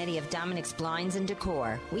Falconetti of Dominic's Blinds and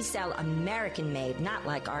Decor. We sell American-made, not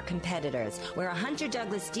like our competitors. We're a Hunter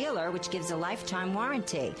Douglas dealer, which gives a lifetime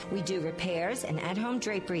warranty. We do repairs and at-home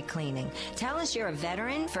drapery cleaning. Tell us you're a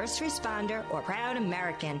veteran, first responder, or proud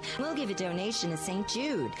American. We'll give a donation to St.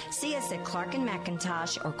 Jude. See us at Clark and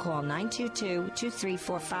McIntosh or call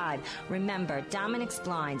 922-2345. Remember, Dominic's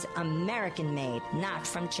Blinds, American-made, not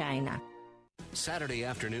from China. Saturday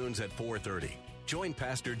afternoons at 4:30. Join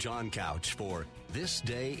Pastor John Couch for This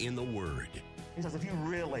Day in the Word. He says, if you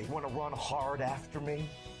really want to run hard after me,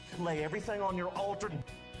 lay everything on your altar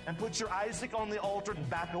and put your Isaac on the altar and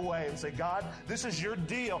back away and say, God, this is your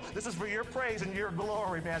deal. This is for your praise and your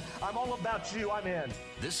glory, man. I'm all about you. I'm in.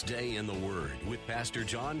 This Day in the Word with Pastor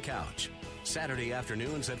John Couch. Saturday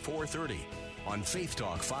afternoons at 4:30 on Faith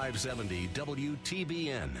Talk 570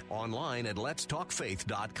 WTBN. Online at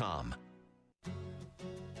letstalkfaith.com.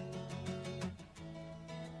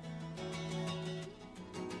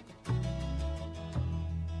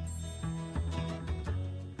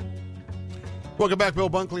 Welcome back, Bill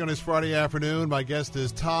Bunkley on his Friday afternoon. My guest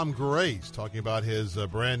is Tom Grace, talking about his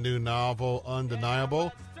brand new novel,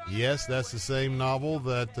 Undeniable. Yes, that's the same novel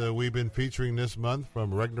that we've been featuring this month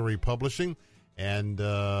from Regnery Publishing. And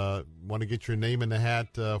want to get your name in the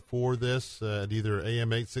hat for this at either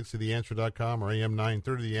AM860theanswer.com or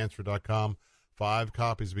AM930theanswer.com. 5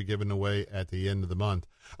 copies will be given away at the end of the month.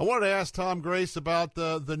 I wanted to ask Tom Grace about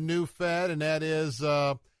the new fad, and that is...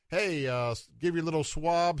 Hey, give you a little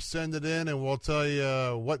swab, send it in, and we'll tell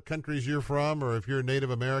you what countries you're from or if you're a Native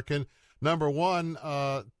American. Number one,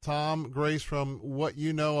 Tom Grace, from what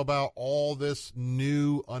you know about all this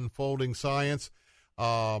new unfolding science,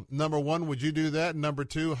 number one, would you do that? And number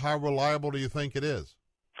two, how reliable do you think it is?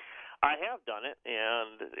 I have done it,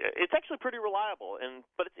 and it's actually pretty reliable.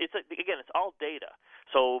 But it's again, it's all data.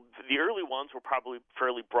 So the early ones were probably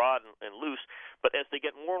fairly broad and loose, but as they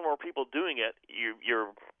get more and more people doing it,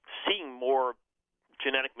 you're seeing more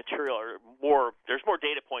genetic material or there's more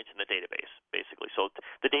data points in the database, basically. So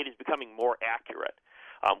the data is becoming more accurate.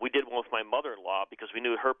 We did one with my mother-in-law because we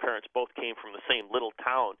knew her parents both came from the same little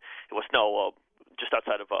town. It was now just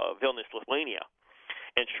outside of Vilnius, Lithuania.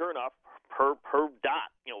 And sure enough, her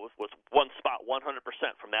dot, was one spot 100%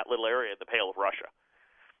 from that little area in the Pale of Russia.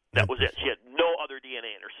 That was it. She had no other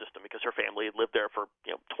DNA in her system because her family had lived there for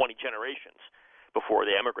 20 generations before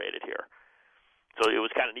they emigrated here. So it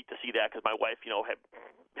was kind of neat to see that because my wife,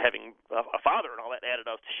 having a father and all that added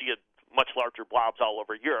up, she had much larger blobs all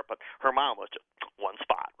over Europe, but her mom was just one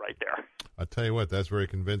spot right there. I tell you what, that's very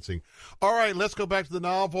convincing. All right, let's go back to the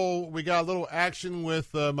novel. We got a little action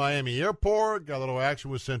with Miami Airport, got a little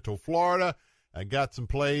action with Central Florida. I got some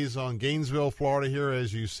plays on Gainesville, Florida here,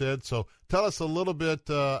 as you said. So tell us a little bit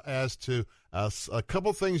as to a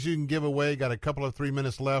couple things you can give away. Got a couple of 3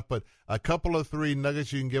 minutes left, but a couple of 3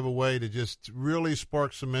 nuggets you can give away to just really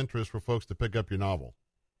spark some interest for folks to pick up your novel.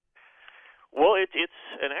 Well, it's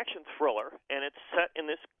an action thriller, and it's set in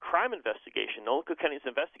this crime investigation. Nolan Kilkenny is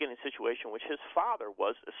investigating a situation in which his father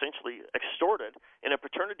was essentially extorted in a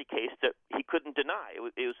paternity case that he couldn't deny. It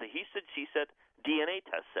was a he said, she said DNA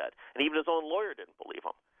test said, and even his own lawyer didn't believe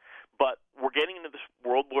him. But we're getting into this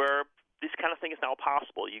world where this kind of thing is now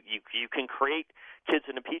possible. You can create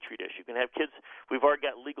kids in a petri dish. You can have kids. We've already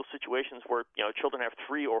got legal situations where children have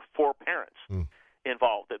 3 or 4 parents.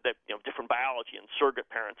 Involved, that different biology and surrogate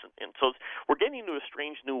parents, and so we're getting into a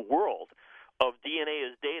strange new world of DNA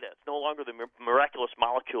as data. It's no longer the miraculous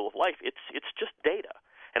molecule of life. It's just data,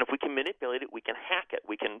 and if we can manipulate it, we can hack it.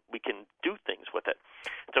 We can do things with it.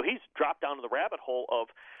 So he's dropped down to the rabbit hole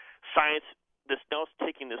of science. This now is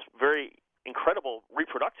taking this very incredible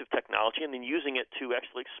reproductive technology and then using it to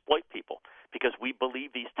actually exploit people because we believe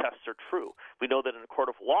these tests are true. We know that in a court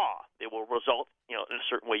of law they will result in a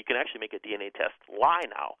certain way. You can actually make a DNA test lie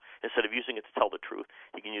now. Instead of using it to tell the truth,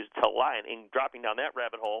 you can use it to tell a lie. And in dropping down that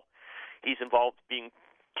rabbit hole, he's involved being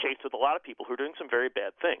chased with a lot of people who are doing some very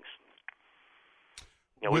bad things.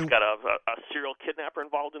 We've got a serial kidnapper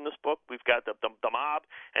involved in this book. We've got the mob,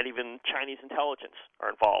 and even Chinese intelligence are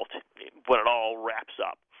involved when it all wraps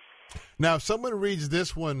up. Now, if someone reads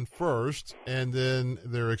this one first and then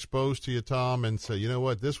they're exposed to you, Tom, and say, you know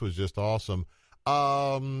what, this was just awesome,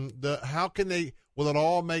 how can they, will it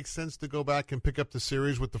all make sense to go back and pick up the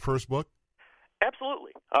series with the first book?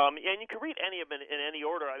 Absolutely. And you can read any of them in any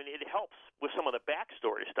order. I mean, it helps with some of the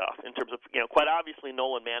backstory stuff in terms of, quite obviously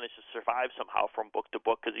Nolan managed to survive somehow from book to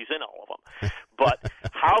book because he's in all of them. But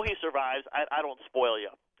how he survives, I don't spoil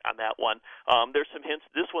you on that one. There's some hints.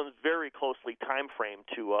 This one's very closely time framed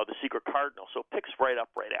to The Secret Cardinal, so it picks right up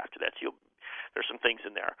right after that. So there's some things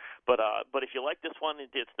in there. But if you like this one,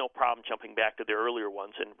 it's no problem jumping back to the earlier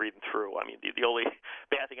ones and reading through. I mean, the only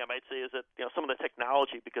bad thing I might say is that some of the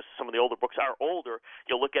technology, because some of the older books are older,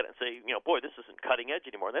 you'll look at it and say, boy, this isn't cutting edge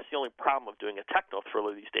anymore. And that's the only problem of doing a techno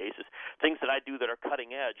thriller these days is things that I do that are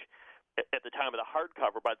cutting edge at the time of the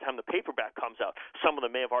hardcover. By the time the paperback comes out, some of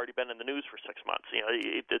them may have already been in the news for 6 months.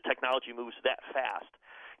 The technology moves that fast.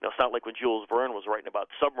 It's not like when Jules Verne was writing about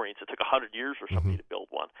submarines. It took 100 years for somebody to build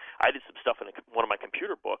one. I did some stuff in one of my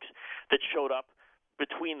computer books that showed up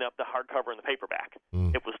between the hardcover and the paperback.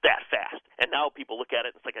 It was that fast. And now people look at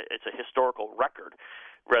it, it's like it's a historical record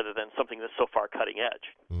rather than something that's so far cutting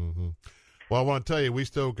edge. Well, I want to tell you, we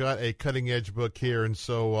still got a cutting-edge book here, and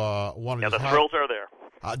so the thrills are there.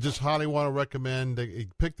 I just highly want to recommend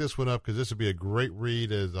pick this one up because this would be a great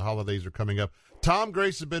read as the holidays are coming up. Tom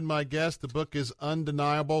Grace has been my guest. The book is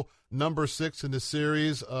Undeniable, number 6 in the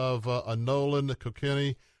series of a Nolan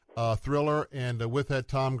Kilkenny thriller. And with that,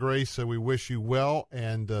 Tom Grace, we wish you well,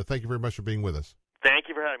 and thank you very much for being with us. Thank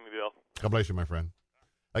you for having me, Bill. God bless you, my friend.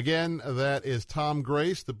 Again, that is Tom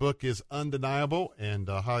Grace. The book is Undeniable, and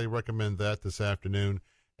I highly recommend that this afternoon.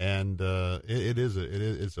 And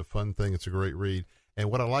it's a fun thing. It's a great read. And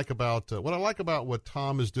what I like about what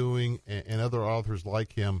Tom is doing and other authors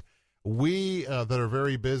like him, we that are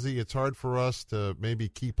very busy, it's hard for us to maybe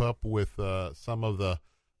keep up with some of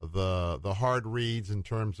the hard reads in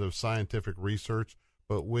terms of scientific research.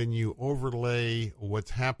 But when you overlay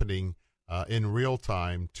what's happening in real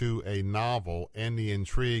time to a novel and the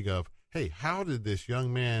intrigue of, hey, how did this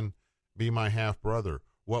young man be my half brother?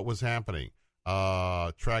 What was happening?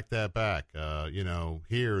 Track that back.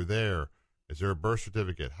 Here, there. Is there a birth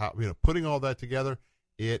certificate? How, putting all that together,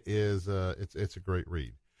 it is it's a great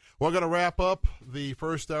read. We're going to wrap up the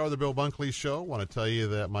first hour of the Bill Bunkley Show. I want to tell you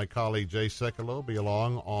that my colleague Jay Sekulow will be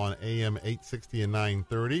along on AM 860 and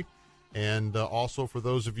 930. And also for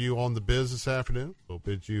those of you on the biz this afternoon, we'll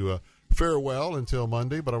bid you farewell until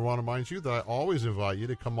Monday. But I want to remind you that I always invite you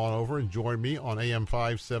to come on over and join me on AM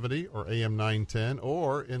 570 or AM 910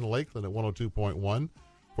 or in Lakeland at 102.1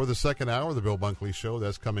 for the second hour of the Bill Bunkley Show.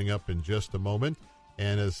 That's coming up in just a moment.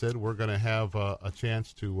 And as I said, we're going to have a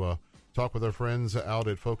chance to talk with our friends out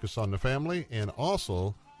at Focus on the Family. And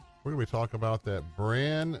also, we're going to be talking about that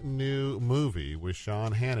brand new movie with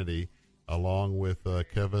Sean Hannity along with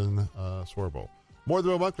Kevin Swerbo. More of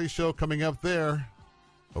the Bill Bunkley Show coming up there.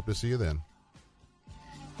 Hope to see you then.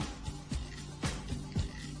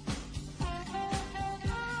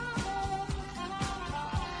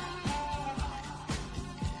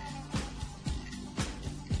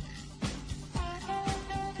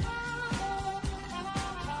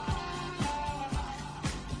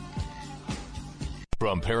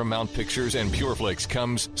 From Paramount Pictures and PureFlix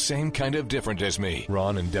comes Same Kind of Different as Me.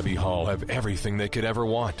 Ron and Debbie Hall have everything they could ever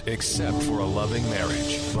want, except for a loving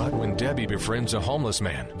marriage. But when Debbie befriends a homeless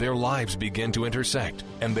man, their lives begin to intersect,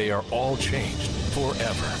 and they are all changed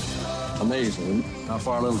forever. Amazing how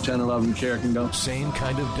far a little tender-loving care can go. Same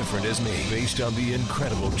Kind of Different as Me, based on the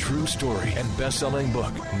incredible true story and best-selling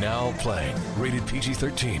book, now playing. Rated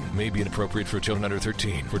PG-13, may be inappropriate for children under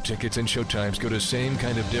 13. For tickets and showtimes, go to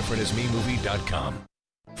samekindofdifferentasmemovie.com.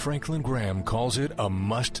 Franklin Graham calls it a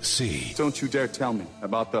must-see. Don't you dare tell me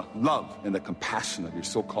about the love and the compassion of your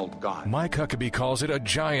so-called God. Mike Huckabee calls it a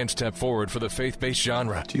giant step forward for the faith-based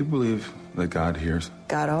genre. Do you believe that God hears?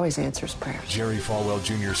 God always answers prayers. Jerry Falwell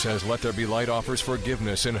Jr. says Let There Be Light offers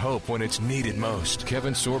forgiveness and hope when it's needed most.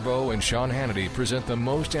 Kevin Sorbo and Sean Hannity present the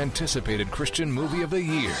most anticipated Christian movie of the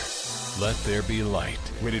year. Let There Be Light.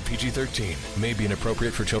 Rated PG-13. May be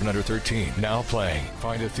inappropriate for children under 13. Now playing.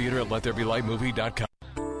 Find a theater at lettherebelightmovie.com.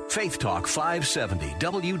 Faith Talk 570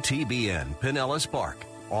 WTBN Pinellas Park.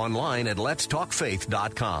 Online at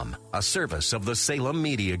letstalkfaith.com, a service of the Salem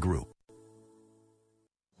Media Group.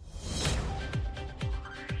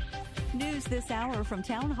 News this hour from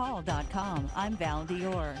townhall.com. I'm Val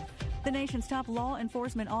Dior. The nation's top law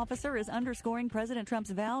enforcement officer is underscoring President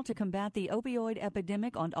Trump's vow to combat the opioid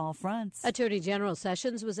epidemic on all fronts. Attorney General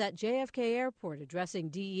Sessions was at JFK Airport addressing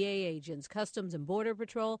DEA agents, Customs and Border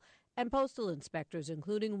Patrol, and postal inspectors,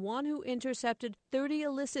 including one who intercepted 30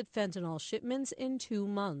 illicit fentanyl shipments in 2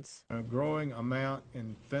 months. A growing amount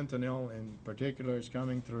in fentanyl in particular is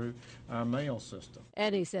coming through our mail system.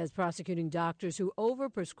 And he says prosecuting doctors who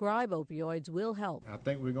overprescribe opioids will help. I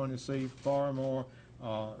think we're going to see far more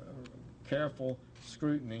careful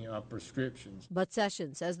scrutiny of prescriptions. But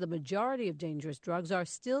Sessions says the majority of dangerous drugs are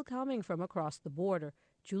still coming from across the border.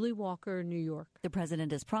 Julie Walker, New York. The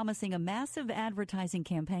president is promising a massive advertising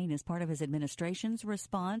campaign as part of his administration's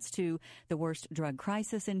response to the worst drug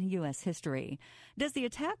crisis in U.S. history. Does the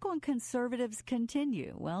attack on conservatives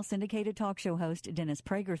continue? Well, syndicated talk show host Dennis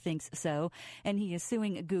Prager thinks so, and he is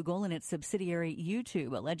suing Google and its subsidiary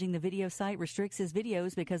YouTube, alleging the video site restricts his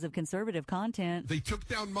videos because of conservative content. They took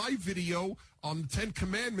down my video on the 10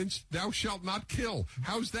 Commandments, thou shalt not kill.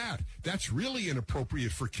 How's that? That's really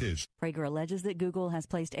inappropriate for kids. Prager alleges that Google has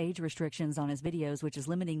placed age restrictions on his videos, which is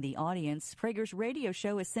limiting the audience. Prager's radio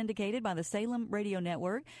show is syndicated by the Salem Radio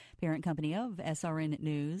Network, parent company of SRN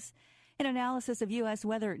News. An analysis of U.S.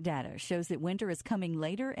 weather data shows that winter is coming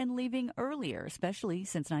later and leaving earlier, especially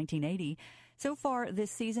since 1980. So far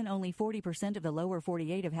this season, only 40% of the lower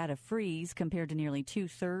 48 have had a freeze compared to nearly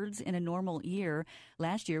 2/3 in a normal year.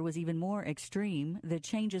 Last year was even more extreme. The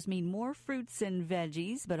changes mean more fruits and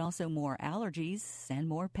veggies, but also more allergies and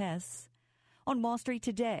more pests. On Wall Street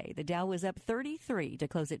today, the Dow was up 33 to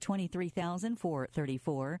close at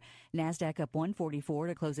 23,434. NASDAQ up 144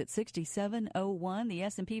 to close at 6701. The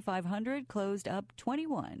S&P 500 closed up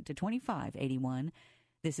 21 to 2581.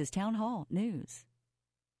 This is Town Hall News.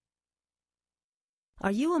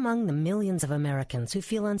 Are you among the millions of Americans who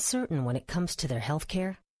feel uncertain when it comes to their health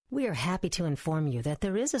care? We are happy to inform you that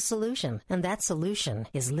there is a solution, and that solution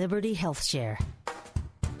is Liberty Health Share.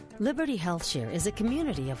 Liberty Health Share is a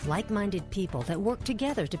community of like-minded people that work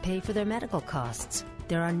together to pay for their medical costs.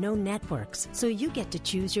 There are no networks, so you get to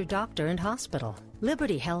choose your doctor and hospital.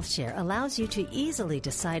 Liberty Health Share allows you to easily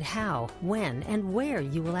decide how, when, and where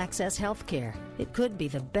you will access health care. It could be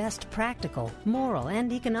the best practical, moral,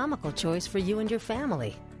 and economical choice for you and your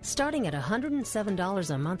family. Starting at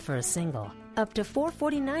 $107 a month for a single, up to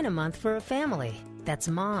 $449 a month for a family. That's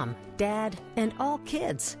mom, dad, and all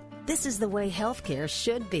kids. This is the way health care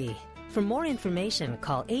should be. For more information,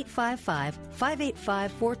 call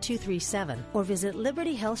 855-585-4237 or visit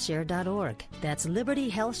libertyhealthshare.org. That's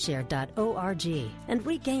libertyhealthshare.org and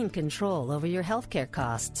regain control over your healthcare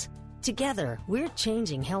costs. Together, we're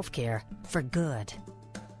changing healthcare for good.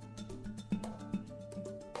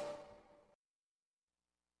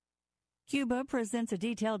 Cuba presents a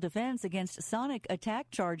detailed defense against sonic attack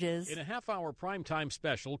charges. In a half-hour primetime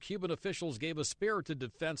special, Cuban officials gave a spirited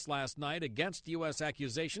defense last night against U.S.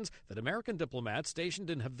 accusations that American diplomats stationed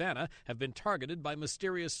in Havana have been targeted by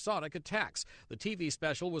mysterious sonic attacks. The TV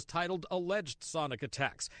special was titled Alleged Sonic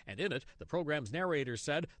Attacks, and in it, the program's narrator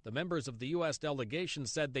said the members of the U.S. delegation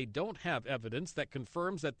said they don't have evidence that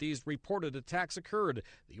confirms that these reported attacks occurred.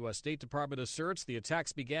 The U.S. State Department asserts the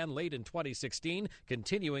attacks began late in 2016,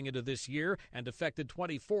 continuing into this year, and affected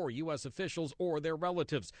 24 U.S. officials or their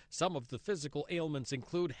relatives. Some of the physical ailments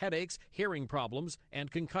include headaches, hearing problems,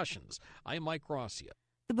 and concussions. I'm Mike Rossio.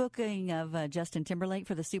 The booking of Justin Timberlake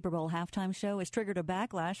for the Super Bowl halftime show has triggered a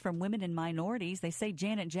backlash from women and minorities. They say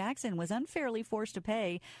Janet Jackson was unfairly forced to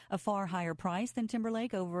pay a far higher price than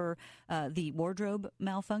Timberlake over the wardrobe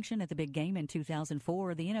malfunction at the big game in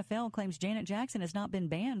 2004. The NFL claims Janet Jackson has not been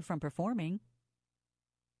banned from performing.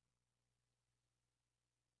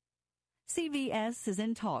 CVS is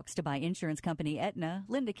in talks to buy insurance company Aetna.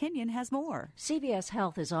 Linda Kenyon has more. CVS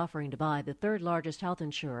Health is offering to buy the third largest health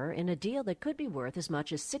insurer in a deal that could be worth as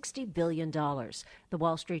much as $60 billion. The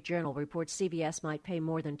Wall Street Journal reports CVS might pay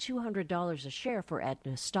more than $200 a share for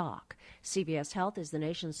Aetna stock. CVS Health is the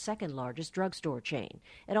nation's second largest drugstore chain.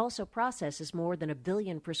 It also processes more than 1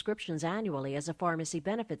 billion prescriptions annually as a pharmacy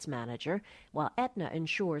benefits manager, while Aetna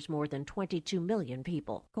insures more than 22 million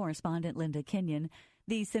people. Correspondent Linda Kenyon.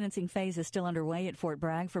 The sentencing phase is still underway at Fort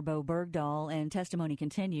Bragg for Bo Bergdahl, and testimony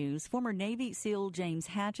continues. Former Navy SEAL James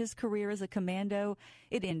Hatch's career as a commando,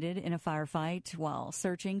 it ended in a firefight while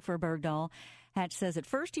searching for Bergdahl. Hatch says at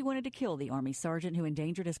first he wanted to kill the Army sergeant who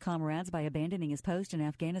endangered his comrades by abandoning his post in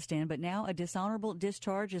Afghanistan, but now a dishonorable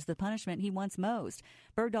discharge is the punishment he wants most.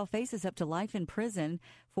 Bergdahl faces up to life in prison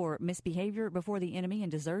for misbehavior before the enemy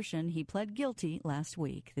and desertion. He pled guilty last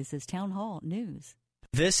week. This is Town Hall News.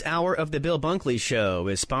 This hour of the Bill Bunkley Show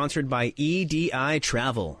is sponsored by EDI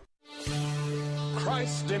Travel.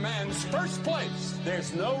 Christ demands first place.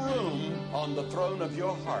 There's no room on the throne of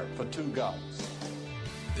your heart for two gods.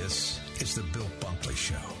 This is the Bill Bunkley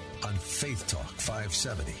Show on Faith Talk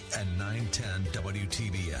 570 and 910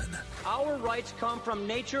 WTBN. Our rights come from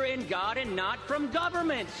nature and God and not from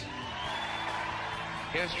government.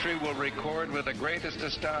 History will record with the greatest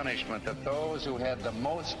astonishment that those who had the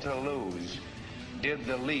most to lose did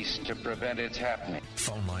the least to prevent its happening.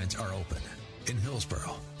 Phone lines are open. In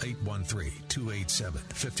Hillsborough,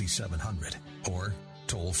 813-287-5700 or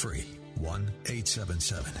toll free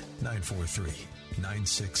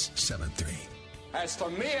 1-877-943-9673. As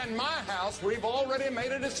for me and my house, we've already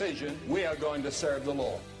made a decision. We are going to serve the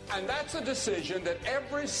Lord. And that's a decision that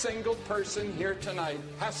every single person here tonight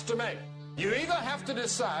has to make. You either have to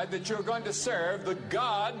decide that you're going to serve the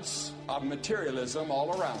gods of materialism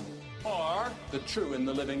all around you, or the true and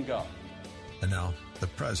the living God. And now, the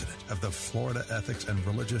president of the Florida Ethics and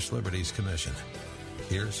Religious Liberties Commission.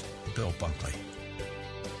 Here's Bill Bunkley.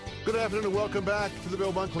 Good afternoon and welcome back to the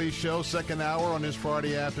Bill Bunkley Show, second hour on this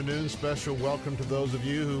Friday afternoon. Special welcome to those of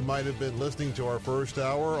you who might have been listening to our first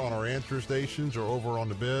hour on our answer stations or over on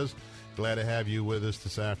the Biz. Glad to have you with us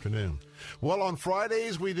this afternoon. Well, on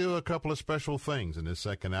Fridays, we do a couple of special things in this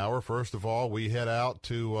second hour. First of all, we head out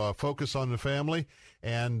to Focus on the Family,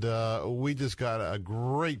 and we just got a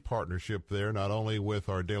great partnership there, not only with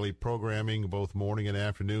our daily programming, both morning and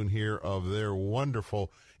afternoon here, of their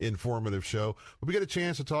wonderful, informative show, but we get a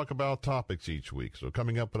chance to talk about topics each week. So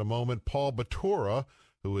coming up in a moment, Paul Batura,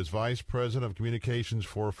 who is Vice President of Communications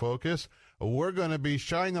for Focus, we're going to be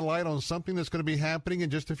shining the light on something that's going to be happening in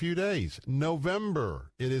just a few days. November.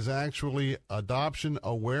 It is actually Adoption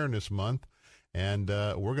Awareness Month, and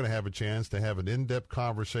we're going to have a chance to have an in-depth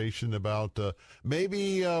conversation about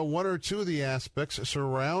maybe one or two of the aspects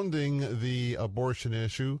surrounding the abortion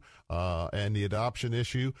issue and the adoption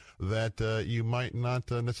issue that you might not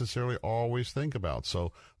necessarily always think about.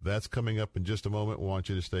 So that's coming up in just a moment. We want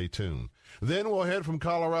you to stay tuned. Then we'll head from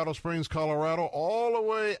Colorado Springs, Colorado, all the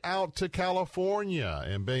way out to California.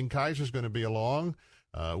 And Ben Kaiser is going to be along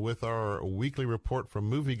with our weekly report from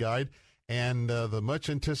Movie Guide and the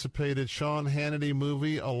much-anticipated Sean Hannity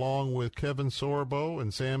movie, along with Kevin Sorbo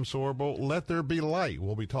and Sam Sorbo, Let There Be Light.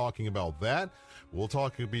 We'll be talking about that. We'll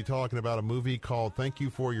be talking about a movie called Thank You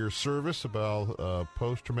for Your Service, about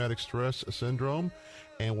post-traumatic stress syndrome.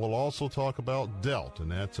 And we'll also talk about Dealt, and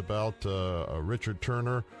that's about Richard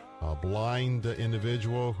Turner, a blind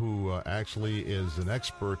individual who actually is an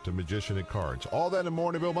expert magician at cards. All that in the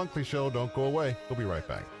morning, Bill Bunkley Show. Don't go away. We'll be right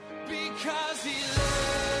back. Because he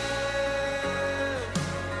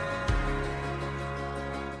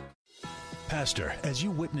Pastor, as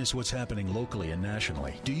you witness what's happening locally and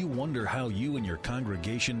nationally, do you wonder how you and your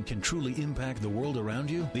congregation can truly impact the world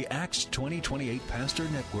around you? The Acts 2028 Pastor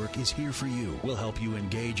Network is here for you. We'll help you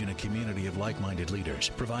engage in a community of like-minded leaders,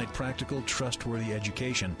 provide practical, trustworthy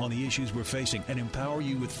education on the issues we're facing, and empower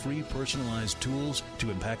you with free personalized tools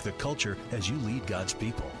to impact the culture as you lead God's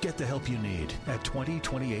people. Get the help you need at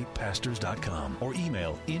 2028pastors.com or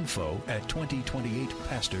email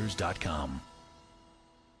info@2028pastors.com.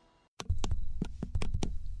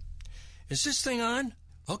 Is this thing on?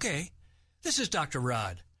 Okay. This is Dr.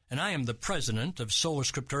 Rod, and I am the president of Sola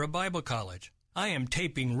Scriptura Bible College. I am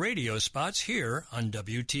taping radio spots here on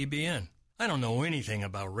WTBN. I don't know anything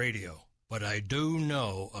about radio, but I do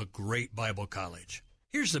know a great Bible college.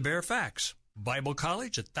 Here's the bare facts. Bible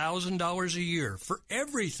College, $1,000 a year for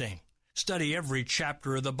everything. Study every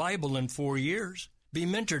chapter of the Bible in 4 years. Be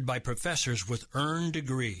mentored by professors with earned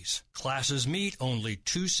degrees. Classes meet only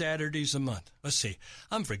 2 Saturdays a month. Let's see,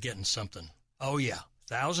 I'm forgetting something. Oh yeah,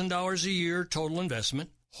 $1,000 a year total investment.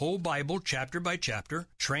 Whole Bible chapter by chapter.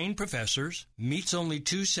 Trained professors. Meets only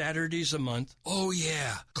 2 Saturdays a month. Oh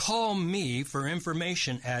yeah, call me for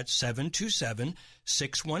information at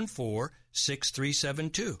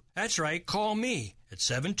 727-614-6372. That's right, call me at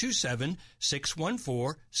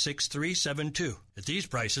 727-614-6372. At these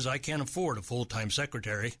prices, I can't afford a full-time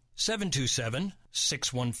secretary.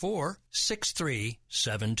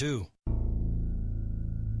 727-614-6372.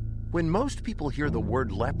 When most people hear the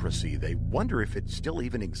word leprosy, they wonder if it still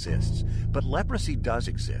even exists. But leprosy does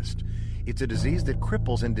exist. It's a disease that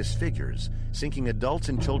cripples and disfigures, sinking adults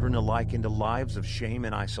and children alike into lives of shame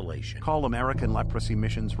and isolation. Call American Leprosy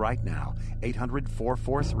Missions right now.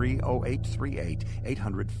 800-443-0838.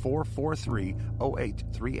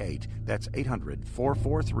 800-443-0838. That's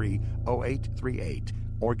 800-443-0838.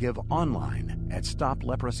 Or give online at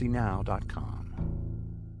stopleprosynow.com.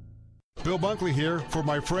 Bill Bunkley here for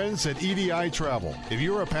my friends at EDI Travel. If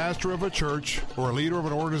you're a pastor of a church or a leader of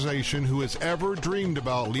an organization who has ever dreamed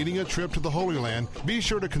about leading a trip to the Holy Land, be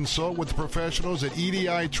sure to consult with the professionals at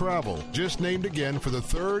EDI Travel, just named again for the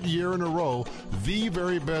 3rd year in a row, the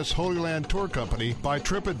very best Holy Land tour company by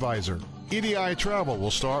TripAdvisor. EDI Travel will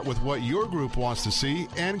start with what your group wants to see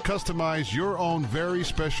and customize your own very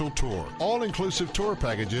special tour. All-inclusive tour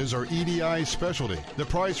packages are EDI's specialty. The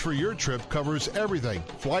price for your trip covers everything: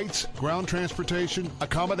 flights, ground transportation,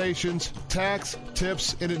 accommodations, tax,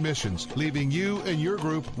 tips, and admissions, leaving you and your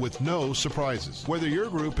group with no surprises. Whether your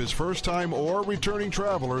group is first-time or returning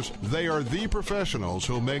travelers, they are the professionals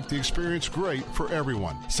who will make the experience great for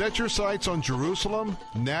everyone. Set your sights on Jerusalem,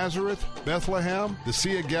 Nazareth, Bethlehem, the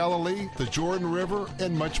Sea of Galilee, the Jordan River,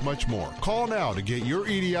 and much, much more. Call now to get your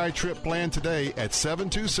EDI trip planned today at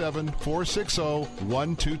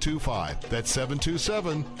 727-460-1225. That's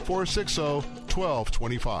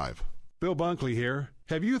 727-460-1225. Bill Bunkley here.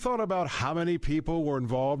 Have you thought about how many people were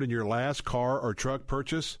involved in your last car or truck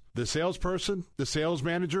purchase? The salesperson, the sales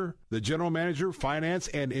manager, the general manager, finance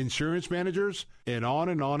and insurance managers, and on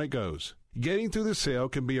it goes. Getting through the sale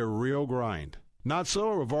can be a real grind. Not so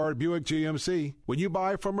Rivard Buick GMC. When you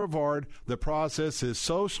buy from Rivard, the process is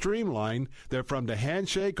so streamlined that from the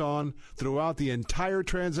handshake on throughout the entire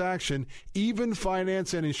transaction, even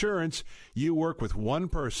finance and insurance, you work with one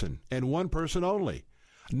person and one person only.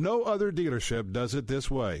 No other dealership does it this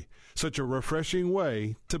way. Such a refreshing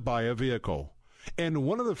way to buy a vehicle. And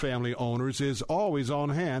one of the family owners is always on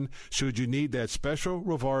hand should you need that special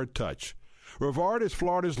Rivard touch. Rivard is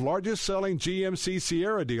Florida's largest selling GMC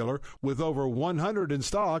Sierra dealer with over 100 in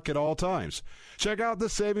stock at all times. Check out the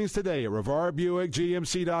savings today at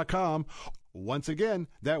RivardBuickGMC.com. Once again,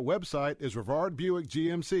 that website is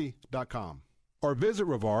RivardBuickGMC.com. Or visit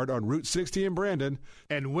Rivard on Route 60 in Brandon.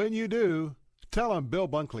 And when you do, tell them Bill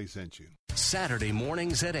Bunkley sent you. Saturday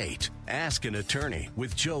mornings at 8. Ask an Attorney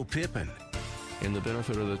with Joe Pippin. And the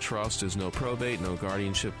benefit of the trust is no probate, no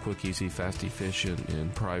guardianship, quick, easy, fast, efficient,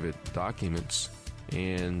 and private documents.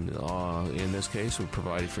 And in this case, we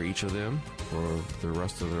provided for each of them for the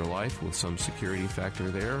rest of their life with some security factor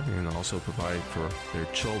there, and also provided for their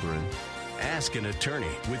children. Ask an Attorney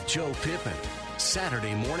with Joe Pippin.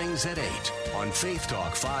 Saturday mornings at 8 on Faith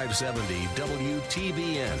Talk 570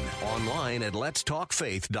 WTBN. Online at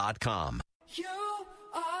letstalkfaith.com. You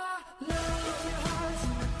are love.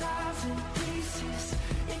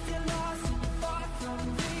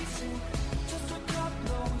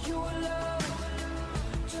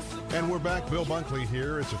 And we're back. Bill Bunkley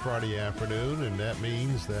here. It's a Friday afternoon, and that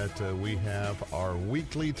means that we have our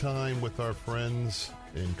weekly time with our friends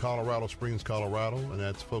in Colorado Springs, Colorado, and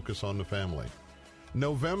that's Focus on the Family.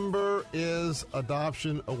 November is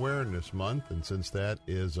Adoption Awareness Month, and since that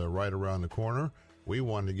is right around the corner, we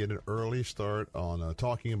wanted to get an early start on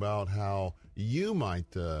talking about how you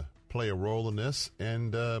might play a role in this.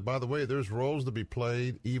 And by the way, there's roles to be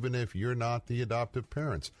played even if you're not the adoptive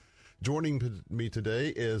parents. Joining me today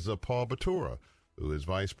is Paul Batura, who is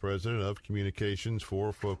Vice President of Communications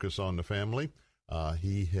for Focus on the Family.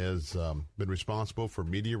 He has been responsible for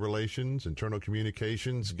media relations, internal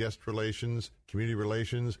communications, guest relations, community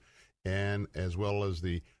relations, and as well as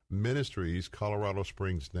the ministry's Colorado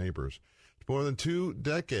Springs Neighbors. More than 2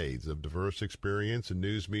 decades of diverse experience in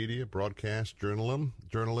news media, broadcast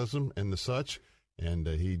journalism, and the such. And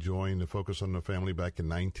he joined the Focus on the Family back in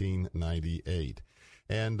 1998.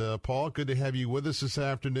 And, Paul, good to have you with us this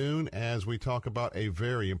afternoon as we talk about a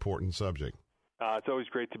very important subject. It's always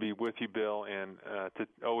great to be with you, Bill, and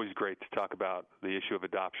always great to talk about the issue of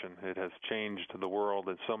adoption. It has changed the world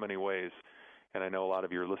in so many ways, and I know a lot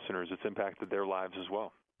of your listeners, it's impacted their lives as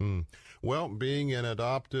well. Well, being an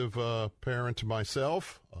adoptive parent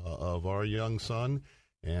myself of our young son,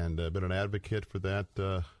 and been an advocate for that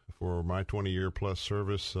for my 20-year-plus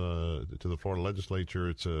service to the Florida legislature,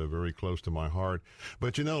 it's very close to my heart.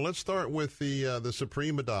 But, let's start with the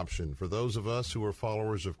supreme adoption. For those of us who are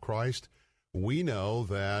followers of Christ, we know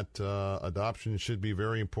that adoption should be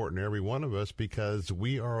very important to every one of us because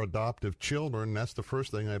we are adoptive children. That's the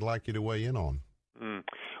first thing I'd like you to weigh in on.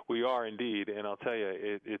 We are indeed, and I'll tell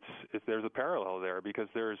you, there's a parallel there because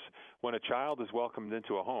when a child is welcomed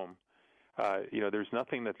into a home, there's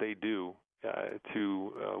nothing that they do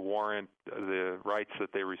to warrant the rights that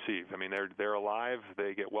they receive. I mean, they're alive,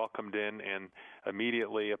 they get welcomed in, and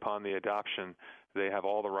immediately upon the adoption, they have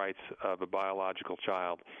all the rights of a biological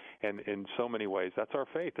child. And in so many ways, that's our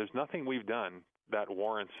faith. There's nothing we've done that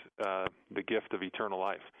warrants the gift of eternal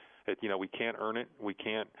life. We can't earn it. We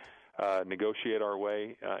can't negotiate our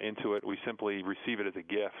way into it. We simply receive it as a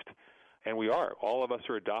gift. And we are. All of us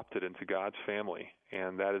are adopted into God's family,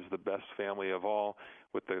 and that is the best family of all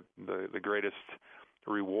with the greatest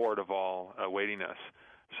reward of all awaiting us.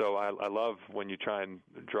 So I love when you try and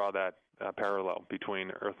draw that parallel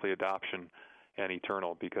between earthly adoption and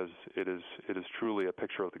eternal, because it is truly a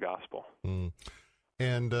picture of the gospel.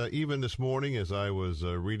 And even this morning, as I was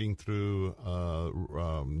reading through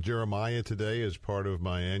Jeremiah today as part of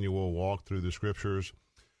my annual walk through the Scriptures,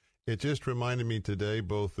 it just reminded me today,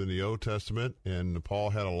 both in the Old Testament, and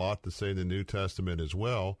Paul had a lot to say in the New Testament as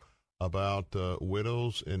well, about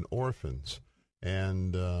widows and orphans.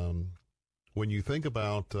 And when you think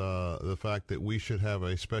about the fact that we should have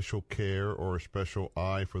a special care or a special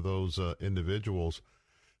eye for those individuals,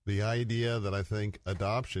 the idea that I think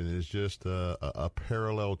adoption is just a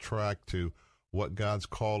parallel track to what God's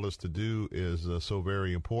called us to do is so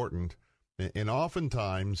very important. And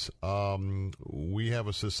oftentimes, we have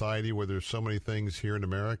a society where there's so many things here in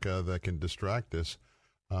America that can distract us.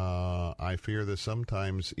 I fear that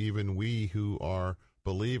sometimes even we who are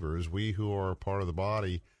believers, we who are part of the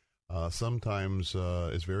body, sometimes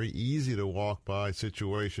it's very easy to walk by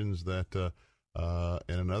situations that,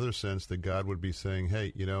 in another sense, that God would be saying,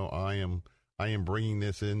 hey, I am bringing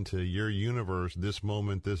this into your universe this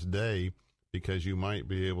moment, this day, because you might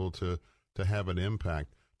be able to have an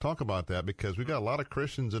impact. Talk about that, because we've got a lot of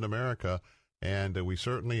Christians in America, and we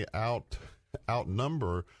certainly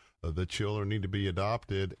outnumber the children need to be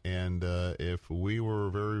adopted. And if we were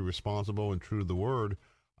very responsible and true to the word,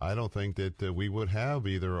 I don't think that we would have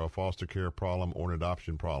either a foster care problem or an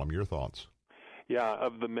adoption problem. Your thoughts? Yeah,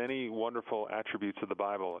 of the many wonderful attributes of the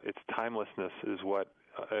Bible, its timelessness is what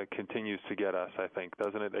continues to get us, I think,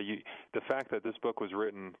 doesn't it? The fact that this book was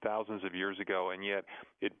written thousands of years ago, and yet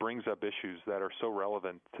it brings up issues that are so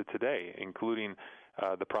relevant to today, including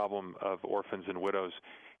the problem of orphans and widows.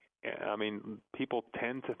 I mean, people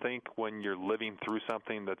tend to think when you're living through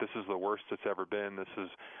something that this is the worst it's ever been. This is,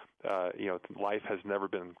 life has never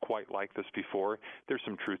been quite like this before. There's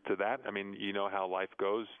some truth to that. I mean, you know how life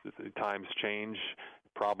goes. Times change,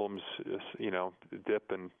 problems,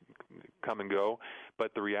 dip and come and go.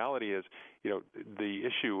 But the reality is, the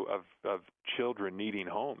issue of children needing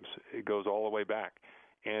homes, it goes all the way back.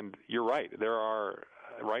 And you're right. There are,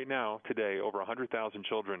 right now, today, over 100,000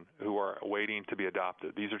 children who are waiting to be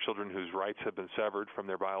adopted. These are children whose rights have been severed from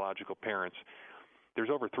their biological parents.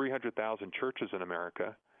 There's over 300,000 churches in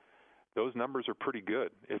America. Those numbers are pretty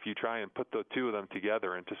good if you try and put the two of them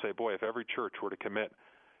together and to say, boy, if every church were to commit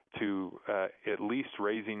to at least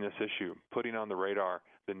raising this issue, putting on the radar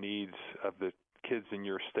the needs of the kids in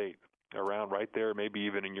your state, around right there, maybe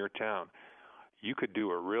even in your town, you could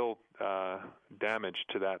do a real damage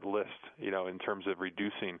to that list, in terms of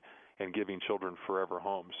reducing and giving children forever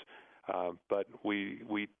homes. But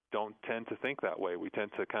we don't tend to think that way. We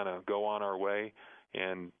tend to kind of go on our way,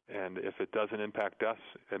 and if it doesn't impact us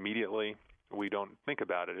immediately, we don't think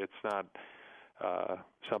about it. It's not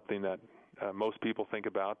something that most people think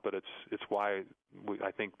about, but it's why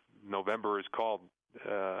I think November is called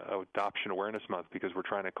Adoption Awareness Month, because we're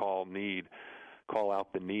trying to call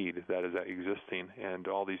out the need that is existing. And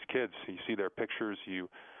all these kids, you see their pictures, you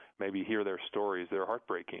maybe hear their stories, they're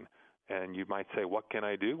heartbreaking. And you might say, what can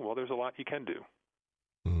I do? Well, there's a lot you can do.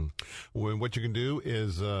 Well, what you can do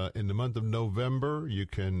is in the month of November, you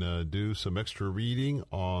can do some extra reading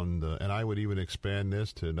on and I would even expand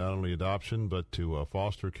this to not only adoption, but to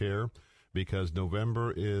foster care, because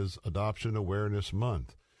November is Adoption Awareness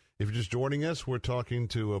Month. If you're just joining us, we're talking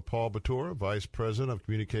to Paul Batura, Vice President of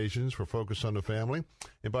Communications for Focus on the Family.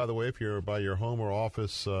 And by the way, if you're by your home or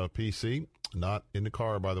office PC, not in the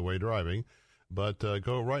car, by the way, driving, but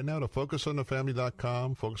go right now to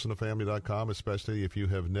FocusOnTheFamily.com, FocusOnTheFamily.com, especially if you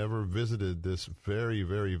have never visited this very,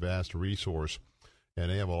 very vast resource.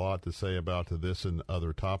 And they have a lot to say about this and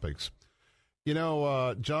other topics. You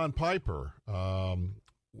know, John Piper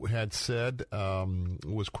had said,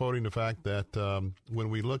 was quoting the fact that when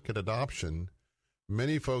we look at adoption,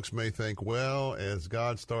 many folks may think, well, as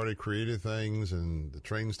God started creating things and the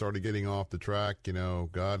train started getting off the track, you know,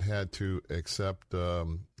 God had to accept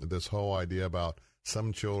this whole idea about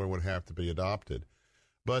some children would have to be adopted.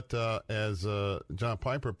 But as John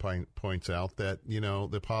Piper points out, that, you know,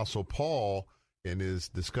 the Apostle Paul, in his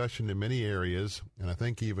discussion in many areas, and I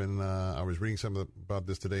think even I was reading something about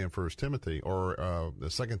this today in 1 Timothy, or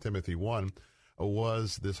 2 Timothy 1,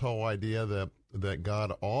 was this whole idea that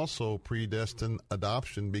God also predestined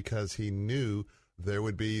adoption because he knew there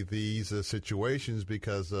would be these situations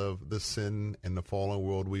because of the sin and the fallen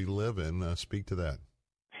world we live in. Speak to that.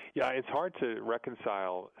 Yeah, it's hard to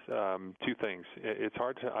reconcile two things.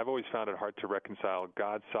 I've always found it hard to reconcile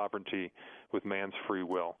God's sovereignty with man's free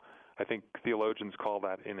will. I think theologians call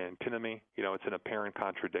that an antinomy. You know, it's an apparent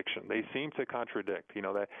contradiction. They seem to contradict, you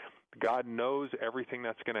know, that God knows everything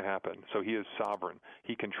that's going to happen, so he is sovereign.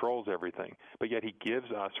 He controls everything, but yet he gives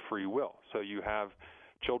us free will. So you have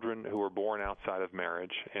children who are born outside of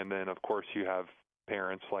marriage, and then, of course, you have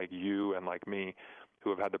parents like you and like me who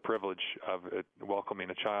have had the privilege of welcoming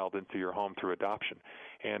a child into your home through adoption.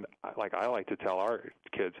 And like I like to tell our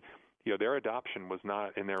kids, you know, their adoption was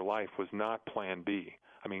not, in their life, was not plan B.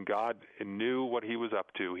 I mean, God knew what he was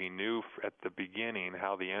up to. He knew at the beginning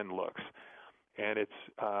how the end looks. And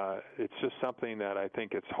it's just something that I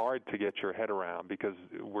think it's hard to get your head around because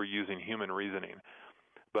we're using human reasoning.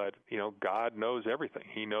 But, you know, God knows everything.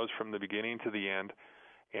 He knows from the beginning to the end.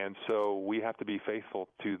 And so we have to be faithful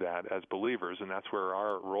to that as believers, and that's where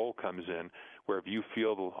our role comes in, where if you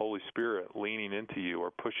feel the Holy Spirit leaning into you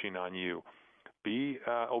or pushing on you, be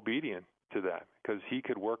obedient to that, because he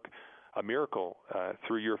could work a miracle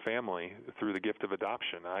through your family, through the gift of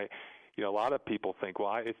adoption. You know, a lot of people think,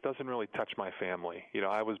 well, it doesn't really touch my family. You know,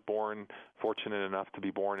 I was fortunate enough to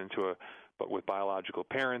be born but with biological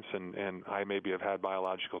parents, and I maybe have had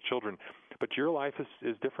biological children. But your life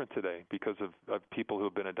is different today because of people who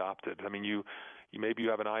have been adopted. I mean, maybe you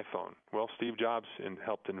have an iPhone. Well, Steve Jobs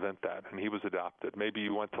helped invent that, and he was adopted. Maybe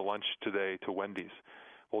you went to lunch today to Wendy's.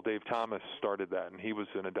 Well, Dave Thomas started that, and he was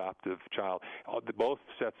an adoptive child. Both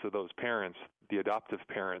sets of those parents, the adoptive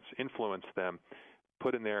parents, influenced them,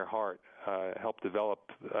 put in their heart, helped develop,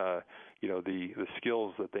 you know, the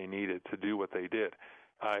skills that they needed to do what they did.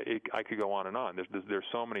 I could go on and on. There's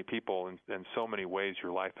so many people and so many ways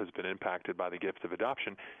your life has been impacted by the gift of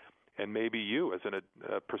adoption, and maybe you, as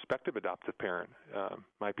a prospective adoptive parent,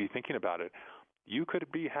 might be thinking about it. You could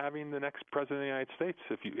be having the next president of the United States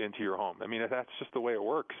into your home. I mean, that's just the way it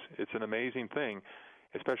works. It's an amazing thing,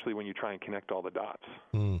 especially when you try and connect all the dots.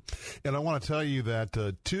 And I want to tell you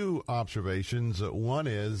that two observations. One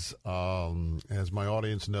is, as my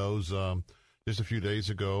audience knows, just a few days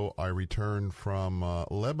ago, I returned from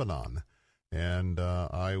Lebanon, and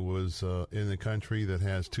I was in the country that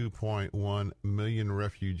has 2.1 million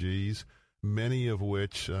refugees, many of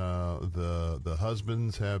which the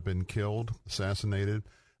husbands have been killed, assassinated.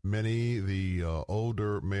 Many, the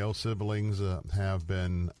older male siblings have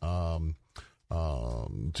been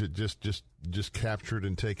just captured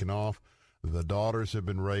and taken off. The daughters have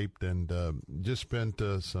been raped, and just spent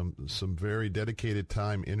some very dedicated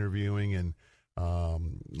time interviewing and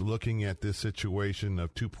looking at this situation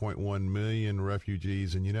of 2.1 million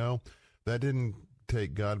refugees. And, you know, that didn't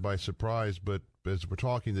take God by surprise, but as we're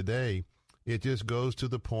talking today, it just goes to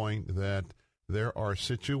the point that there are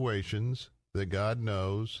situations that God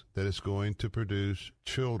knows that it's going to produce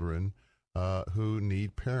children who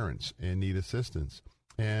need parents and need assistance.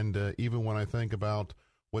 And even when I think about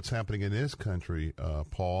what's happening in this country,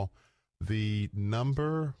 Paul, the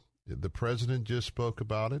president just spoke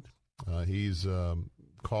about it. He's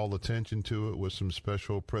called attention to it with some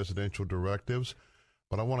special presidential directives.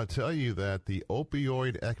 But I want to tell you that the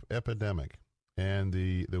opioid epidemic and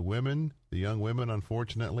the young women,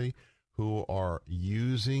 unfortunately, who are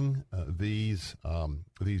using these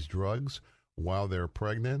drugs while they're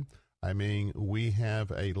pregnant, I mean, we have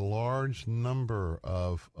a large number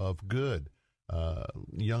of good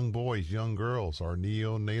young boys, young girls. Our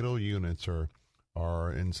neonatal units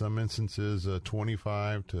are in some instances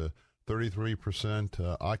 25 to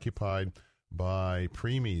 33% occupied by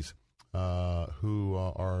preemies who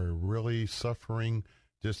are really suffering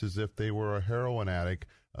just as if they were a heroin addict,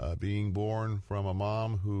 being born from a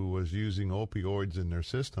mom who was using opioids in their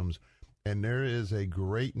systems. And there is a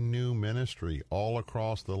great new ministry all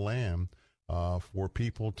across the land for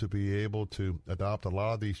people to be able to adopt a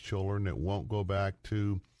lot of these children that won't go back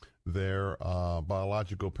to their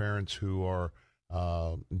biological parents, who are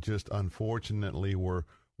just unfortunately were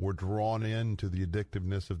drawn into the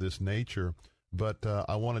addictiveness of this nature. But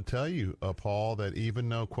I want to tell you, Paul, that even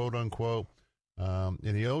though, quote unquote,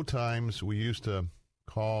 in the old times we used to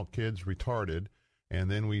call kids retarded,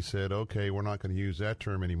 and then we said, okay, we're not going to use that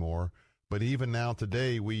term anymore. But even now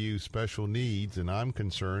today, we use special needs, and I'm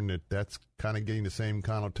concerned that that's kind of getting the same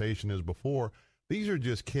connotation as before. These are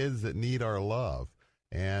just kids that need our love.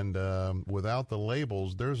 And without the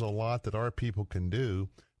labels, there's a lot that our people can do,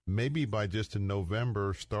 maybe by just in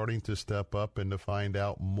November starting to step up and to find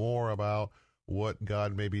out more about what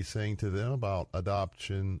God may be saying to them about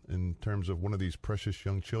adoption in terms of one of these precious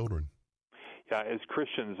young children. Yeah, as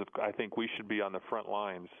Christians, I think we should be on the front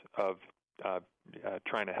lines of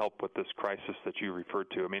trying to help with this crisis that you referred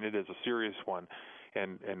to. I mean, it is a serious one,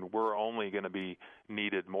 and we're only going to be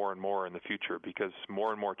needed more and more in the future, because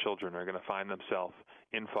more and more children are going to find themselves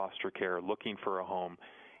in foster care looking for a home.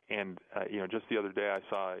 And, just the other day I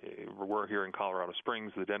saw, we're here in Colorado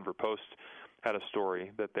Springs, the Denver Post had a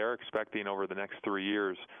story that they're expecting over the next 3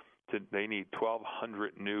 years they need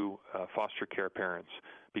 1,200 new foster care parents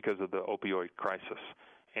because of the opioid crisis.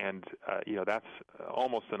 And, that's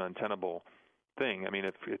almost an untenable thing. I mean,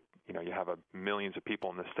 if you have millions of people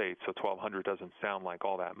in the state, so 1,200 doesn't sound like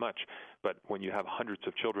all that much. But when you have hundreds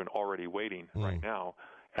of children already waiting right now,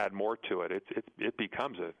 add more to it, it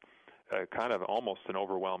becomes a kind of almost an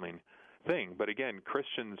overwhelming thing. But again,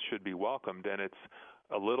 Christians should be welcomed, and it's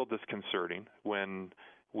a little disconcerting when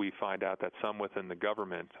we find out that some within the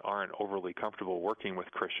government aren't overly comfortable working with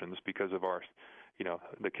Christians because of our,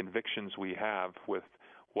 the convictions we have with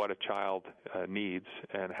what a child needs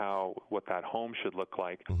and what that home should look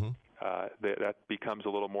like. That becomes a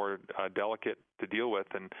little more delicate to deal with.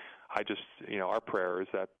 And I just, our prayer is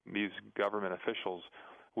that these government officials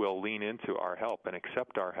will lean into our help and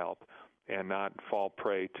accept our help and not fall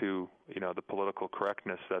prey to, the political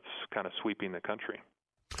correctness that's kind of sweeping the country.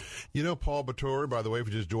 Paul Batory, by the way, for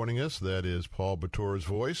just joining us, that is Paul Batory's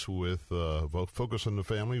voice with Focus on the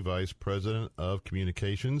Family, Vice President of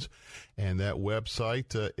Communications. And that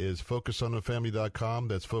website is focusonthefamily.com.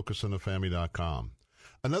 That's focusonthefamily.com.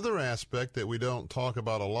 Another aspect that we don't talk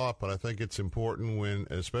about a lot, but I think it's important when,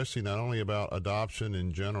 especially not only about adoption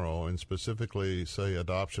in general, and specifically, say,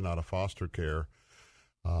 adoption out of foster care.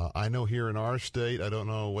 I know here in our state, I don't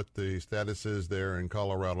know what the status is there in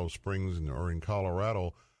Colorado Springs or in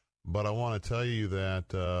Colorado, but I want to tell you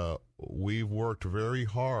that we've worked very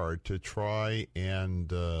hard to try and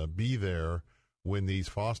be there when these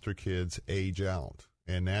foster kids age out.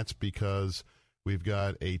 And that's because we've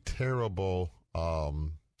got a terrible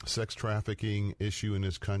sex trafficking issue in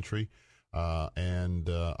this country. And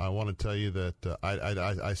I want to tell you that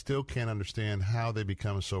I still can't understand how they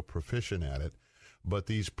become so proficient at it. But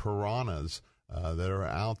these piranhas that are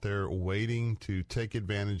out there waiting to take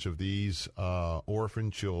advantage of these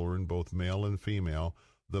orphan children, both male and female,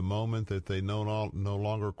 the moment that they no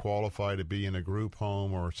longer qualify to be in a group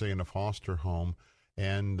home or, say, in a foster home.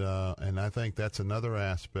 And I think that's another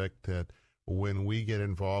aspect that when we get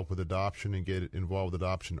involved with adoption and get involved with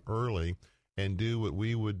adoption early and do what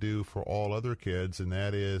we would do for all other kids, and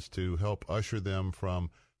that is to help usher them from,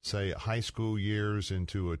 say, high school years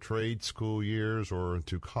into a trade school years or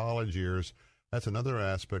into college years. That's another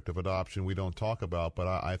aspect of adoption we don't talk about, but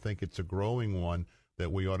I think it's a growing one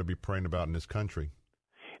that we ought to be praying about in this country.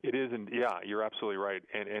 It is, and yeah, you're absolutely right.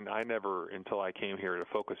 And I never, until I came here to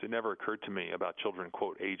Focus, it never occurred to me about children,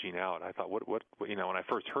 quote, aging out. I thought, what, when I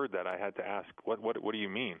first heard that, I had to ask, what do you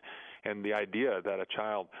mean? And the idea that a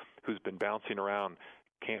child who's been bouncing around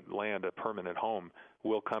can't land a permanent home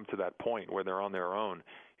will come to that point where they're on their own.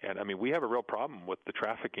 And, I mean, we have a real problem with the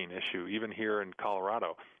trafficking issue, even here in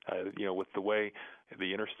Colorado, with the way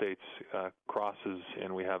the interstates crosses,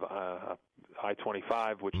 and we have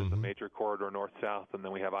I-25, which is a major corridor north-south, and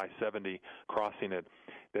then we have I-70 crossing it.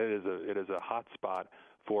 It is a hot spot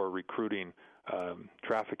for recruiting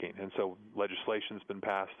trafficking. And so legislation's been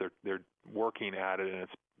passed. They're working at it, and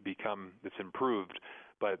it's improved.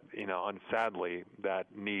 But, sadly, that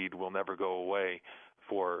need will never go away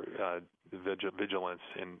for vigilance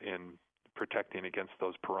in protecting against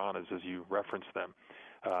those piranhas as you reference them.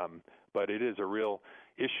 But it is a real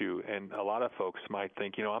issue, and a lot of folks might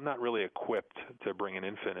think, I'm not really equipped to bring an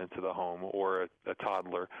infant into the home or a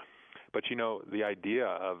toddler. But the idea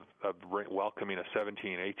of welcoming a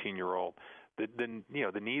 17, 18-year-old,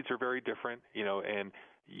 the needs are very different, and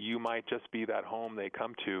you might just be that home they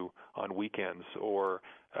come to on weekends, or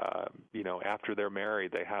after they're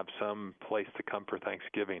married, they have some place to come for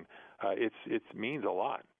Thanksgiving. It means a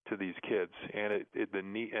lot to these kids, and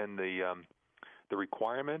the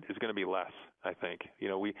requirement is going to be less, I think.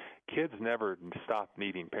 Kids never stop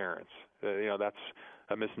needing parents. That's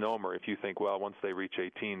a misnomer if you think, well, once they reach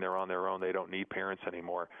 18, they're on their own, they don't need parents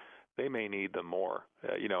anymore. They may need them more,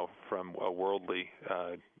 from a worldly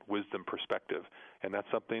wisdom perspective. And that's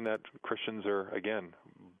something that Christians are, again,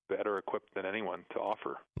 better equipped than anyone to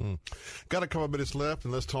offer. Got a couple of minutes left,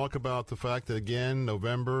 and let's talk about the fact that, again,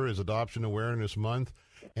 November is Adoption Awareness Month.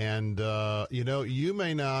 And, you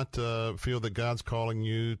may not feel that God's calling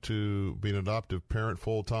you to be an adoptive parent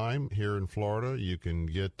full-time here in Florida. You can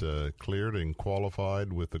get cleared and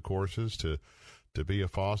qualified with the courses to be a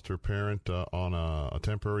foster parent on a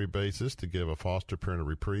temporary basis, to give a foster parent a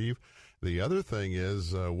reprieve. The other thing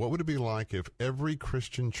is, what would it be like if every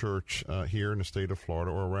Christian church here in the state of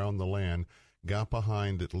Florida or around the land got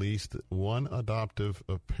behind at least one adoptive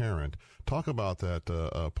parent? Talk about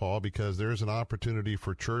that, Paul, because there's an opportunity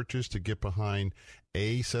for churches to get behind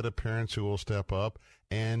a set of parents who will step up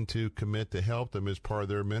and to commit to help them as part of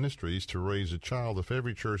their ministries to raise a child. If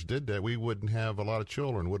every church did that, we wouldn't have a lot of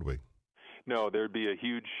children, would we? No, there'd be a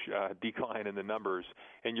huge decline in the numbers,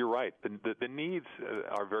 and you're right. The needs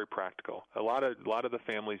are very practical. A lot of the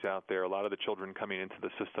families out there, a lot of the children coming into the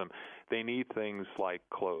system, they need things like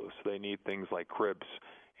clothes. They need things like cribs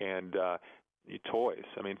and toys.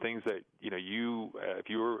 I mean, things that if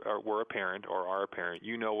you were a parent or are a parent,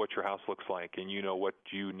 you know what your house looks like, and you know what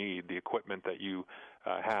you need, the equipment that you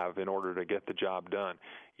have in order to get the job done.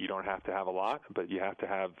 You don't have to have a lot, but you have to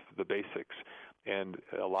have the basics. And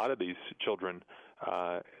a lot of these children,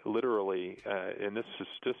 literally, and this is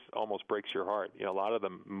just almost breaks your heart. A lot of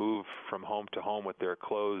them move from home to home with their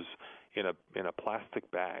clothes in a plastic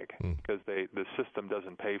bag because the system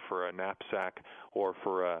doesn't pay for a knapsack or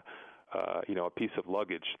for a piece of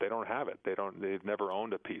luggage. They don't have it. They've never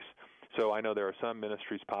owned a piece. So I know there are some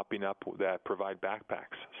ministries popping up that provide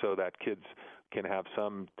backpacks so that kids can have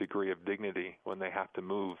some degree of dignity when they have to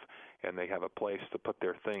move, and they have a place to put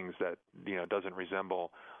their things that doesn't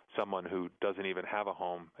resemble someone who doesn't even have a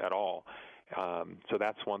home at all. So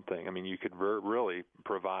that's one thing. I mean, you could really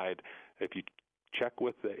provide, if you check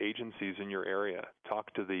with the agencies in your area,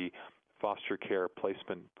 talk to the foster care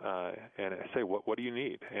placement, and say, what do you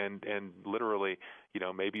need? And literally,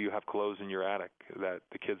 maybe you have clothes in your attic that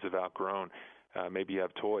the kids have outgrown. Maybe you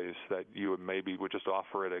have toys that you would just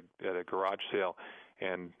offer at a garage sale,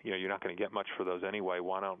 and you're not going to get much for those anyway.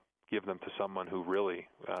 Why not give them to someone who really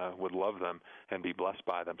would love them and be blessed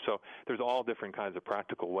by them? So there's all different kinds of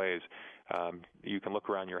practical ways. You can look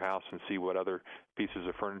around your house and see what other pieces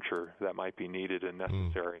of furniture that might be needed and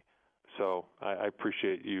necessary. So I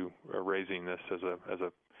appreciate you raising this as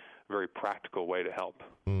a very practical way to help.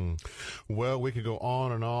 Well, we could go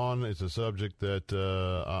on and on. It's a subject that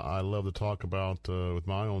I love to talk about with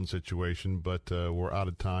my own situation, but we're out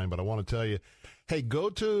of time. But I want to tell you, hey, go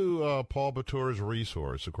to Paul Batour's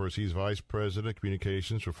resource. Of course, he's Vice President of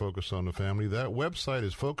Communications for Focus on the Family. That website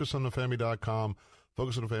is focusonthefamily.com.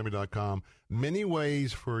 focusonthefamily.com. Many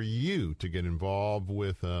ways for you to get involved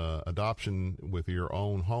with adoption with your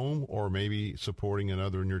own home, or maybe supporting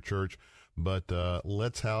another in your church. But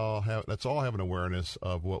let's all have an awareness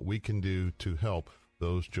of what we can do to help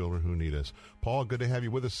those children who need us. Paul, good to have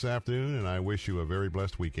you with us this afternoon, and I wish you a very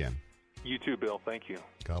blessed weekend. You too, Bill. Thank you.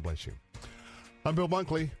 God bless you. I'm Bill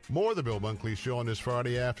Bunkley. More of the Bill Bunkley Show on this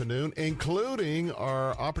Friday afternoon, including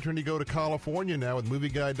our opportunity to go to California now with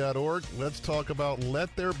MovieGuide.org. Let's talk about Let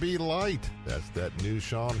There Be Light. That's that new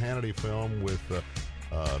Sean Hannity film with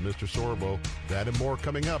Mr. Sorbo. That and more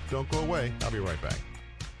coming up. Don't go away. I'll be right back.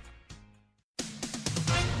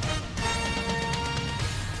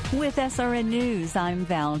 With SRN News, I'm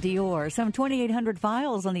Val Dior. Some 2,800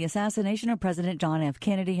 files on the assassination of President John F.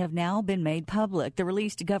 Kennedy have now been made public. The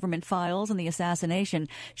released government files on the assassination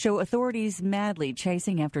show authorities madly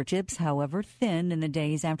chasing after tips, however, thin in the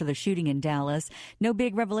days after the shooting in Dallas. No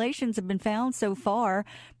big revelations have been found so far.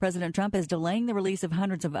 President Trump is delaying the release of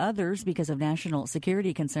hundreds of others because of national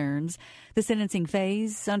security concerns. The sentencing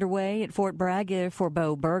phase underway at Fort Bragg for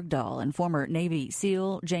Bo Bergdahl and former Navy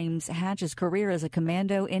SEAL James Hatch's career as a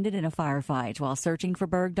commando ended in a firefight while searching for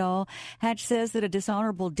Bergdahl. Hatch says that a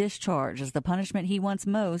dishonorable discharge is the punishment he wants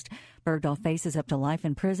most. Bergdahl faces up to life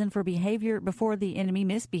in prison for misbehavior before the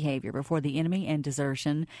enemy, and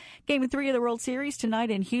desertion. Game 3 of the World Series tonight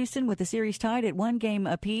in Houston, with the series tied at 1 game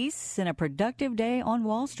apiece, and a productive day on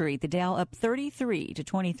Wall Street. The Dow up 33 to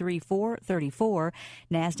 23,434.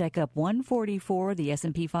 NASDAQ up 144. The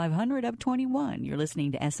S&P 500 up 21. You're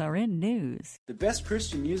listening to SRN News. The best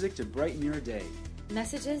Christian music to brighten your day.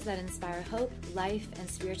 Messages that inspire hope, life, and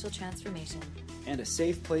spiritual transformation. And a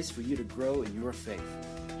safe place for you to grow in your faith.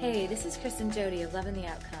 Hey, this is Kristen Jody of Loving the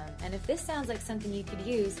Outcome, and if this sounds like something you could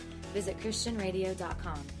use, visit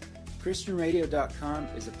ChristianRadio.com. ChristianRadio.com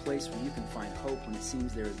is a place where you can find hope when it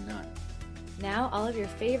seems there is none. Now all of your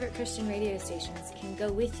favorite Christian radio stations can go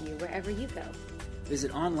with you wherever you go.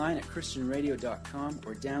 Visit online at ChristianRadio.com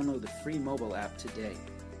or download the free mobile app today.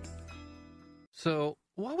 So,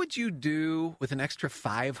 what would you do with an extra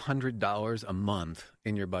 $500 a month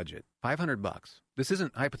in your budget? $500. This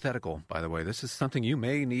isn't hypothetical, by the way. This is something you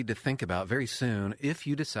may need to think about very soon if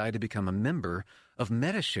you decide to become a member of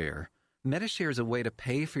Medi-Share. Medi-Share is a way to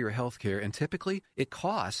pay for your health care, and typically it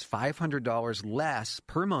costs $500 less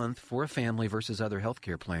per month for a family versus other health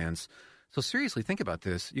care plans. So seriously, think about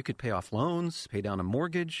this. You could pay off loans, pay down a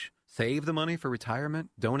mortgage, save the money for retirement,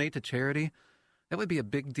 donate to charity. That would be a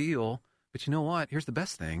big deal. But you know what? Here's the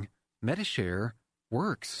best thing. Medi-Share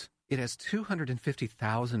works. It has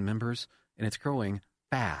 250,000 members, and it's growing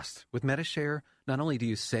fast. With Medi-Share, not only do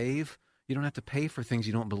you save, you don't have to pay for things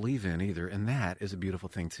you don't believe in either, and that is a beautiful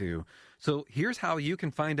thing too. So here's how you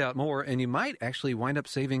can find out more, and you might actually wind up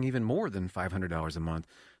saving even more than $500 a month.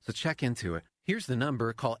 So check into it. Here's the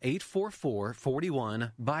number. Call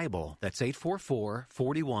 844-41-BIBLE. That's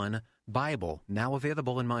 844-41-BIBLE. Now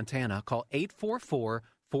available in Montana. Call 844-41-BIBLE.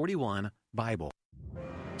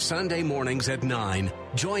 Sunday mornings at 9,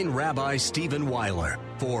 join Rabbi Stephen Weiler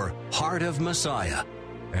for Heart of Messiah.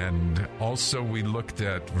 And also we looked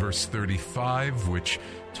at verse 35, which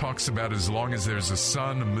talks about as long as there's a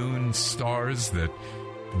sun, moon, stars, that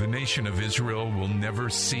the nation of Israel will never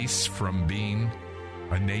cease from being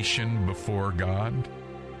a nation before God.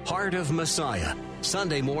 Heart of Messiah,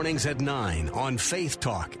 Sunday mornings at 9 on Faith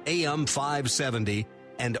Talk, AM 570,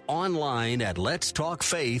 and online at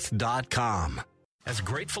letstalkfaith.com. As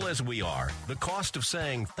grateful as we are, the cost of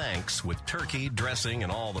saying thanks with turkey, dressing,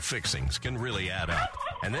 and all the fixings can really add up.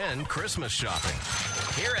 And then Christmas shopping.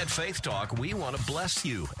 Here at Faith Talk, we want to bless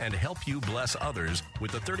you and help you bless others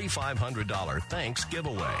with the $3,500 Thanks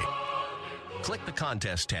giveaway. Click the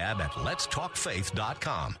contest tab at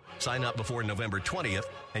letstalkfaith.com. Sign up before November 20th,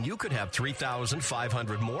 and you could have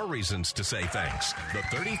 3,500 more reasons to say thanks. The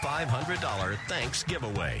 $3,500 Thanks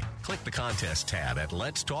giveaway. Click the contest tab at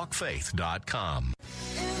letstalkfaith.com.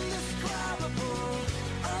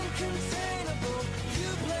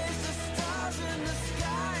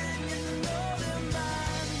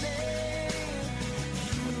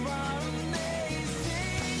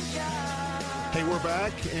 Hey, we're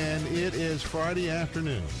back, and it is Friday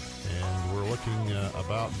afternoon, and we're looking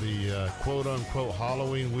about the quote-unquote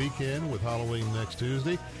Halloween weekend, with Halloween next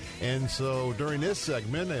Tuesday. And so during this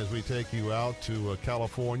segment, as we take you out to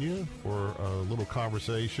California for a little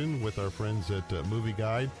conversation with our friends at Movie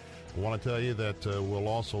Guide, I want to tell you that we'll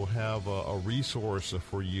also have a resource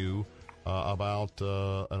for you about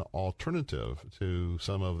an alternative to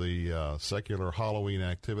some of the secular Halloween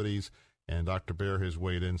activities. And Dr. Bear has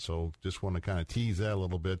weighed in, so just want to kind of tease that a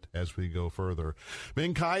little bit as we go further.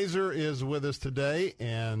 Ben Kaiser is with us today,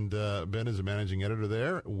 and Ben is the managing editor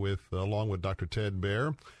there, along with Dr. Ted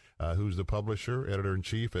Bear, who's the publisher,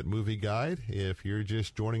 editor-in-chief at Movie Guide. If you're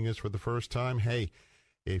just joining us for the first time, hey,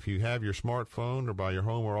 if you have your smartphone or by your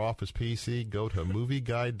home or office PC, go to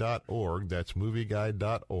movieguide.org. That's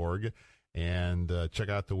movieguide.org, and check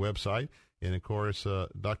out the website. And, of course,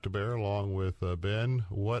 Dr. Bear, along with Ben,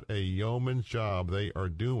 what a yeoman's job they are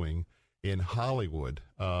doing in Hollywood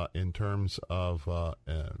in terms of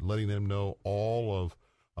letting them know all of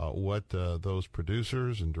what those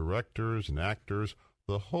producers and directors and actors,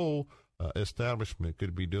 the whole establishment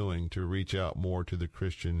could be doing to reach out more to the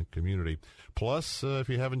Christian community. Plus, if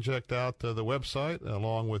you haven't checked out the website,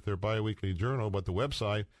 along with their biweekly journal, but the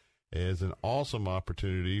website is an awesome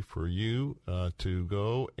opportunity for you to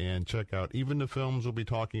go and check out even the films we'll be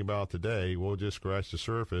talking about today. We'll just scratch the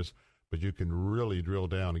surface, but you can really drill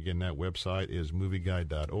down. Again, that website is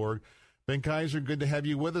movieguide.org. Ben Kaiser, good to have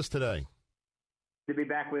you with us today. Good to be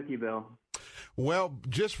back with you, Bill. Well,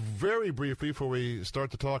 just very briefly before we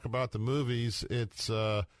start to talk about the movies, it's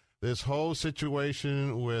this whole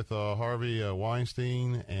situation with Harvey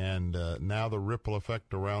Weinstein and now the ripple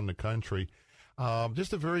effect around the country.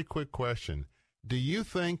 Just a very quick question. Do you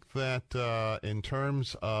think that in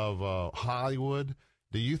terms of Hollywood,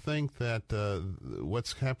 do you think that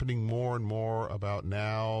what's happening more and more about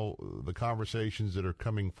now, the conversations that are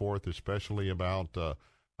coming forth, especially about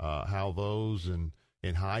how those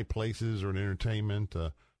in high places or in entertainment,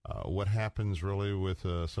 what happens really with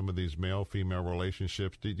some of these male-female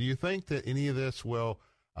relationships, do you think that any of this will,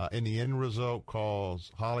 in the end result,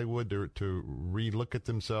 cause Hollywood to re-look at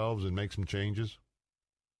themselves and make some changes?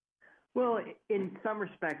 Well, in some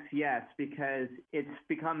respects, yes, because it's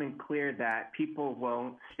becoming clear that people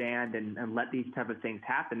won't stand and let these type of things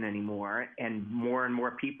happen anymore, and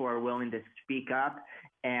more people are willing to speak up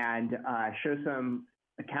and show some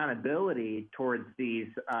accountability towards these,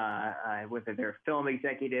 whether they're film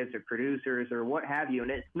executives or producers or what have you.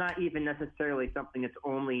 And it's not even necessarily something that's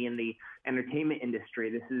only in the entertainment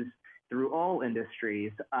industry. This is through all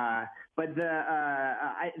industries, but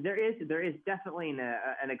there is definitely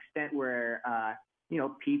an extent where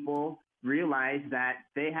people realize that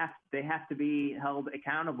they have to be held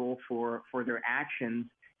accountable for their actions,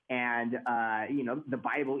 and the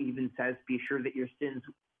Bible even says, "Be sure that your sins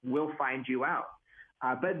will find you out."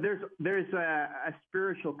 But there's a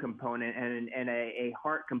spiritual component and a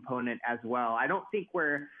heart component as well. I don't think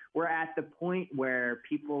we're at the point where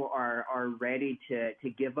people are ready to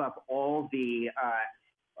give up all the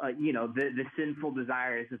sinful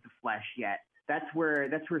desires of the flesh yet. That's where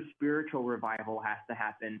spiritual revival has to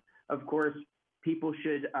happen. Of course, people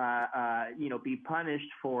should be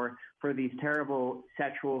punished for these terrible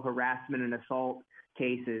sexual harassment and assault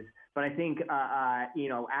cases. But I think,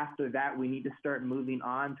 after that, we need to start moving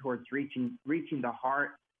on towards reaching the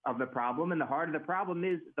heart of the problem. And the heart of the problem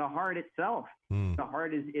is the heart itself. The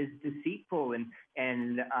heart is deceitful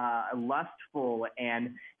and lustful.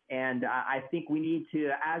 And I think we need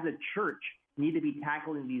to, as a church, need to be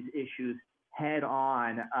tackling these issues head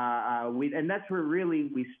on. And that's where really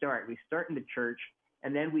we start. We start in the church,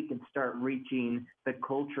 and then we can start reaching the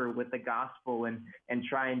culture with the gospel and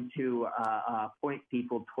trying to point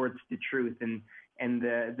people towards the truth. And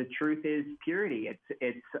the truth is purity.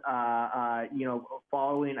 It's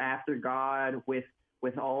following after God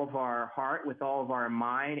with all of our heart, with all of our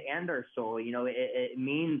mind and our soul. It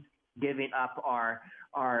means giving up our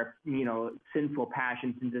sinful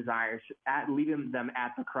passions and desires, leaving them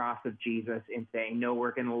at the cross of Jesus and saying, no,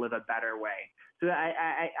 we're going to live a better way. So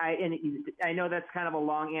I know that's kind of a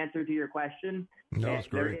long answer to your question. No, it's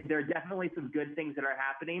great. There are definitely some good things that are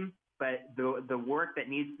happening, but the work that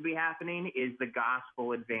needs to be happening is the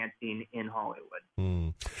gospel advancing in Hollywood.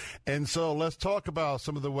 And so let's talk about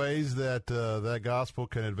some of the ways that that gospel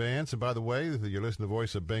can advance. And by the way, you're listening to the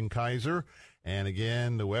voice of Ben Kaiser. And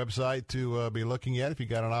again, the website to be looking at, if you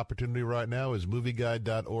got an opportunity right now, is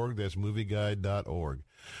movieguide.org. That's movieguide.org.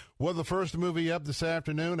 Well, the first movie up this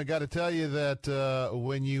afternoon, I got to tell you that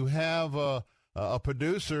when you have a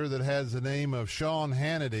producer that has the name of Sean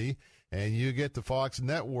Hannity, and you get the Fox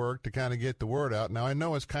Network to kind of get the word out. Now, I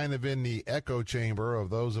know it's kind of in the echo chamber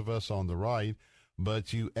of those of us on the right,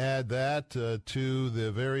 but you add that to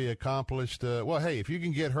the very accomplished, hey, if you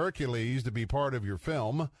can get Hercules to be part of your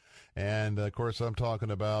film, and, of course, I'm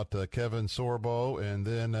talking about Kevin Sorbo, and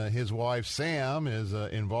then his wife, Sam, is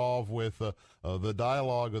involved with the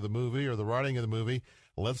dialogue of the movie or the writing of the movie.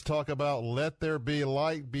 Let's talk about Let There Be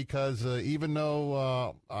Light, because even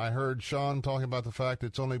though I heard Sean talking about the fact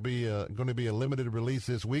it's only going to be a limited release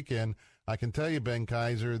this weekend, I can tell you, Ben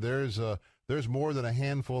Kaiser, there's more than a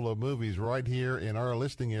handful of movies right here in our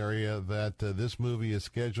listing area that this movie is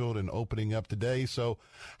scheduled and opening up today. So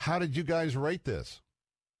how did you guys rate this?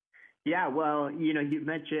 Yeah, well, you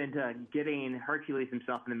mentioned getting Hercules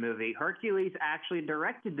himself in the movie. Hercules actually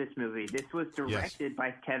directed this movie. This was directed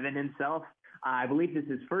by Kevin himself. I believe this is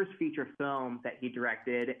his first feature film that he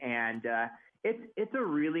directed, and it's a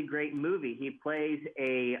really great movie. He plays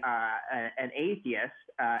an atheist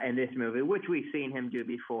in this movie, which we've seen him do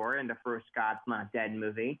before in the first God's Not Dead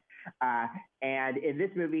movie. And in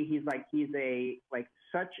this movie, he's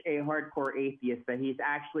such a hardcore atheist that he's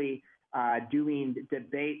actually doing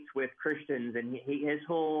debates with Christians, and his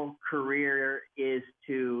whole career is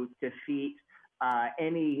to defeat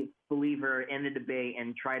any believer in the debate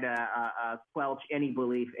and try to quelch any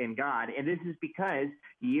belief in God. And this is because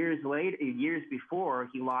years before,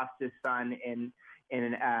 he lost his son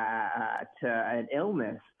to an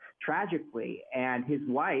illness, tragically, and his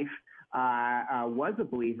wife was a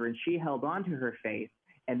believer, and she held on to her faith,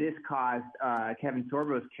 and this caused Kevin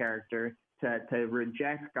Sorbo's character to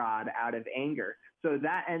reject God out of anger. So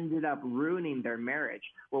that ended up ruining their marriage.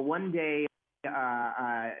 Well, one day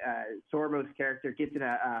Sorbo's character gets in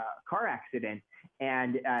a car accident,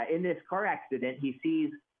 and in this car accident, he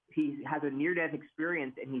has a near-death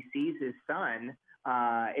experience, and he sees his son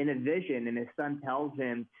in a vision, and his son tells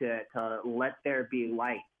him to let there be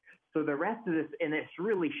light. So the rest of this, and this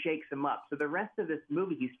really shakes him up. So the rest of this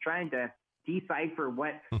movie, he's trying to decipher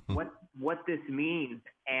what this means,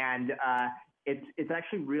 and it's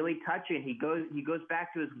actually really touching. He goes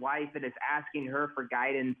back to his wife and is asking her for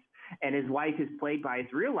guidance, and his wife is played by his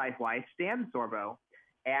real life wife, Stan Sorbo,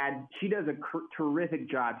 and she does a terrific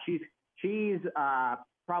job. She's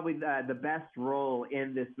probably the best role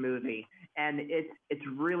in this movie, and it's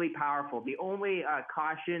really powerful. The only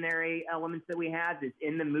cautionary elements that we have is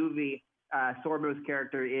in the movie, Sorbo's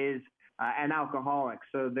character is an alcoholic,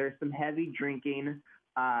 so there's some heavy drinking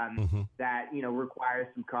that requires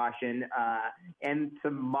some caution and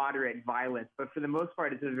some moderate violence. But for the most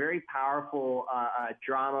part, it's a very powerful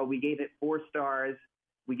drama. We gave it 4 stars.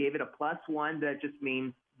 We gave it a +1. That just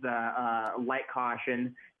means the light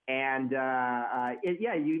caution. And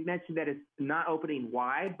you mentioned that it's not opening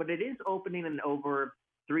wide, but it is opening in over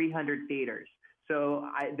 300 theaters. So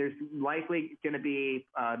there's likely going to be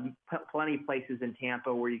plenty of places in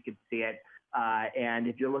Tampa where you could see it. And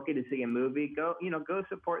if you're looking to see a movie, go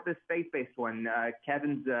support this faith-based one.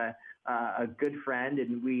 Kevin's a good friend,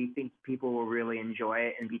 and we think people will really enjoy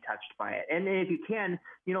it and be touched by it. And if you can,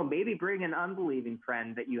 maybe bring an unbelieving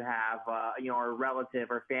friend that you have, or a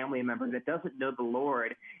relative or family member that doesn't know the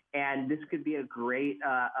Lord. And this could be a great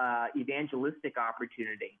evangelistic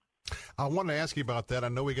opportunity. I want to ask you about that. I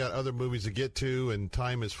know we got other movies to get to, and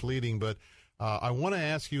time is fleeting, but I want to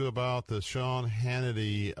ask you about the Sean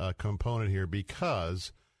Hannity component here,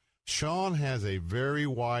 because Sean has a very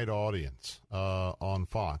wide audience on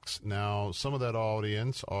Fox. Now, some of that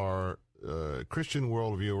audience are Christian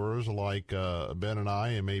world viewers like Ben and I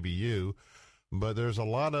and maybe you, but there's a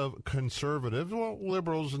lot of conservatives, well,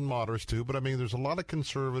 liberals and moderates too, but I mean there's a lot of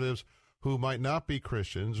conservatives who might not be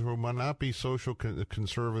Christians, who might not be social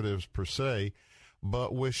conservatives per se.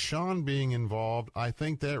 But with Sean being involved, I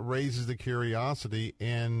think that raises the curiosity.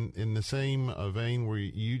 And in the same vein where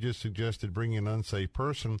you just suggested bringing an unsafe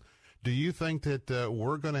person, do you think that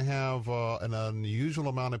we're going to have an unusual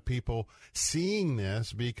amount of people seeing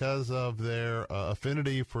this because of their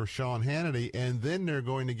affinity for Sean Hannity, and then they're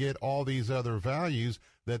going to get all these other values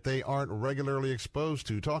that they aren't regularly exposed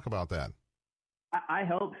to? Talk about that. I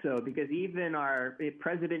hope so, because even our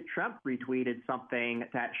President Trump retweeted something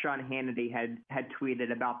that Sean Hannity had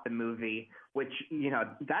tweeted about the movie, which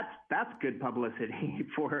that's good publicity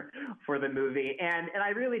for the movie. And I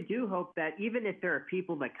really do hope that even if there are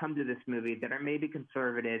people that come to this movie that are maybe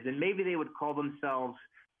conservatives and maybe they would call themselves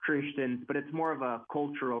Christians, but it's more of a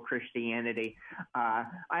cultural Christianity.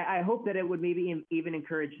 I hope that it would maybe even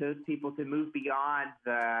encourage those people to move beyond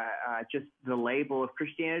just the label of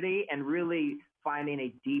Christianity and really finding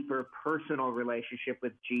a deeper personal relationship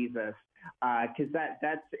with Jesus, because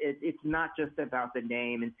it's not just about the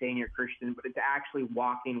name and saying you're Christian, but it's actually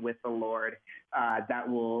walking with the Lord that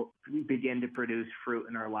will begin to produce fruit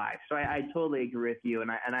in our lives. So I totally agree with you,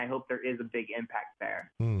 and I hope there is a big impact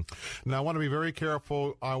there. Now, I want to be very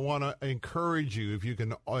careful. I want to encourage you, if you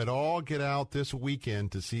can at all get out this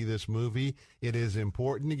weekend to see this movie, it is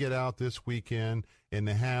important to get out this weekend and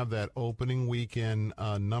to have that opening weekend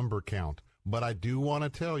number count. But I do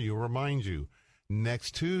want to remind you,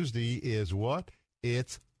 next Tuesday is what?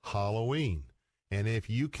 It's Halloween. And if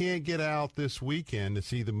you can't get out this weekend to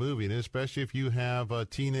see the movie, and especially if you have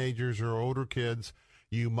teenagers or older kids,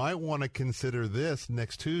 you might want to consider this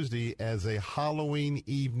next Tuesday as a Halloween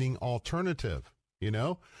evening alternative.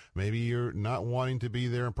 Maybe you're not wanting to be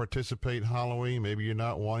there and participate in Halloween. Maybe you're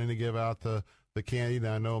not wanting to give out the candy.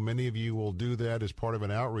 Now, I know many of you will do that as part of an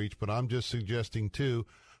outreach, but I'm just suggesting, too,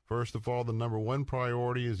 first of all, the number one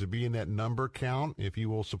priority is to be in that number count if you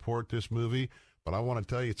will support this movie. But I want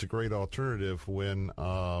to tell you it's a great alternative when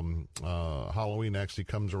Halloween actually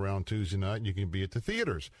comes around Tuesday night and you can be at the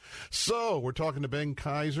theaters. So we're talking to Ben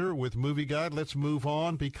Kaiser with Movie Guide. Let's move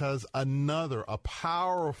on, because a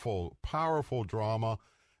powerful, powerful drama,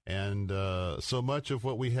 and so much of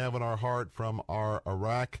what we have in our heart from our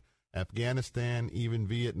Iraq, Afghanistan, even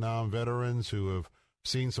Vietnam veterans who have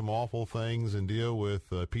seen some awful things and deal with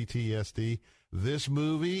PTSD. This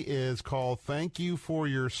movie is called Thank You for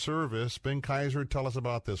Your Service. Ben Kaiser, tell us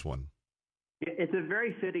about this one. It's a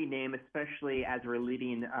very fitting name, especially as we're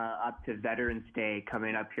leading up to Veterans Day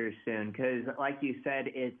coming up here soon, because like you said,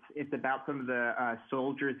 it's about some of the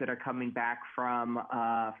soldiers that are coming back from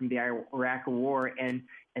the Iraq War, and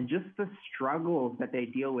and just the struggles that they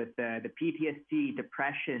deal with, the PTSD,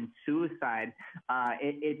 depression, suicide.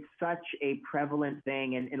 It's such a prevalent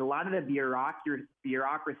thing, and a lot of the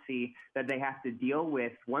bureaucracy that they have to deal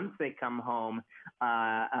with once they come home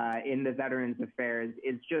in the Veterans Affairs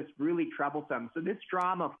is just really troublesome. So this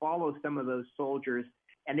drama follows some of those soldiers,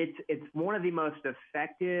 and it's one of the most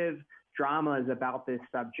effective dramas about this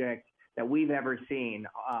subject that we've ever seen,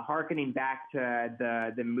 hearkening back to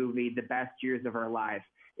the movie The Best Years of Our Lives.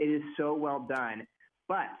 It is so well done.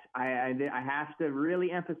 But I have to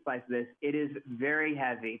really emphasize this. It is very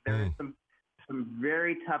heavy. There is some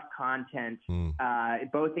very tough content,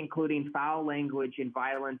 both including foul language and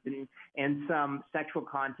violence and some sexual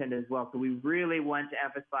content as well. So we really want to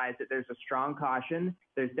emphasize that there's a strong caution.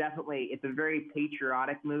 It's a very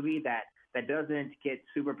patriotic movie that doesn't get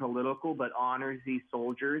super political, but honors these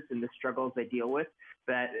soldiers and the struggles they deal with.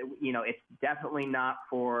 But, it's definitely not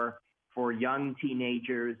for young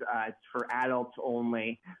teenagers. It's for adults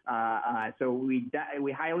only. So we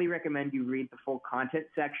highly recommend you read the full content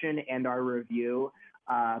section and our review.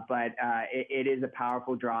 But it is a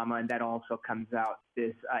powerful drama, and that also comes out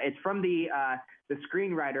it's from the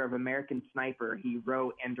screenwriter of American Sniper. He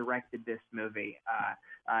wrote and directed this movie.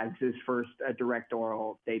 It's his first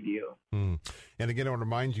directorial debut. And again, I want to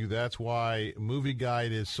remind you that's why Movie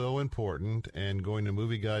Guide is so important, and going to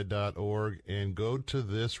movieguide.org and go to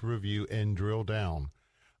this review and drill down.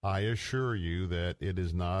 I assure you that it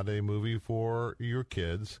is not a movie for your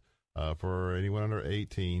kids, for anyone under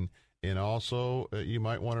 18. And also, you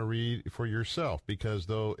might want to read for yourself, because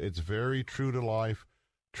though it's very true to life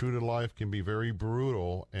can be very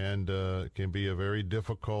brutal and can be a very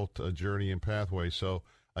difficult journey and pathway. So,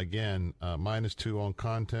 again, -2 on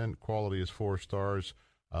content. Quality is 4 stars.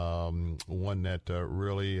 One that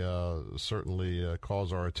really certainly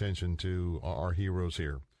calls our attention to our heroes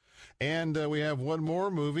here. And we have one more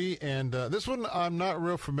movie, and this one I'm not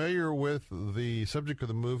real familiar with the subject of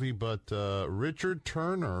the movie, but Richard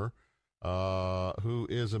Turner, who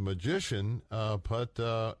is a magician,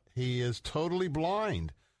 but he is totally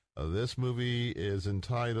blind. This movie is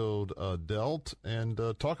entitled Dealt, and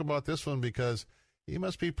talk about this one, because he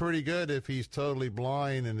must be pretty good if he's totally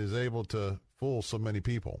blind and is able to fool so many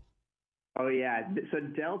people. Oh, yeah. So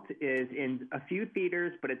Dealt is in a few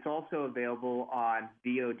theaters, but it's also available on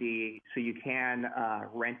VOD, so you can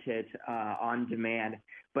rent it on demand.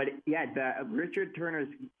 But, yeah, Richard Turner is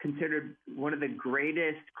considered one of the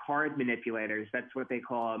greatest card manipulators. That's what they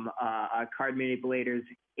call them, card manipulators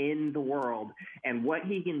in the world. And what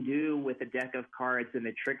he can do with a deck of cards and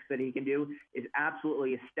the tricks that he can do is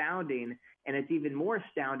absolutely astounding. And it's even more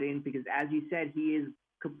astounding because, as you said, he is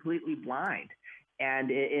completely blind.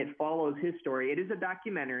 And it follows his story. It is a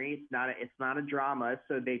documentary. It's not a drama.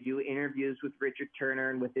 So they do interviews with Richard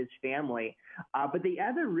Turner and with his family. But the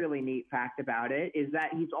other really neat fact about it is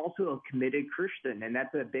that he's also a committed Christian, and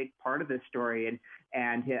that's a big part of the story.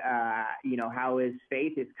 And how his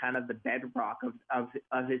faith is kind of the bedrock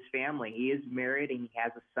of his family. He is married and he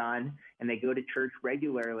has a son, and they go to church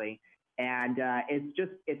regularly. And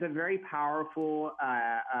it's a very powerful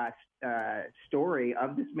story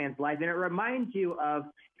of this man's life. And it reminds you of,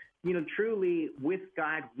 truly with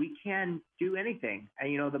God, we can do anything.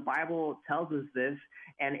 And, the Bible tells us this,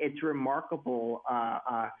 and it's remarkable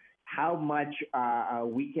how much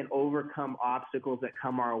we can overcome obstacles that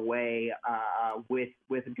come our way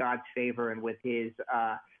with God's favor and with his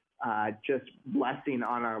just blessing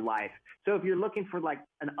on our life. So if you're looking for like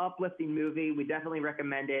an uplifting movie, we definitely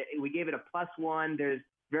recommend it. We gave it a +1. There's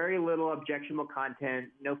very little objectionable content,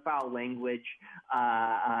 no foul language,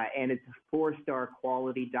 and it's a 4-star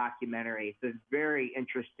quality documentary. It's a very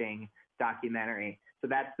interesting documentary. So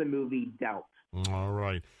that's the movie Dealt. All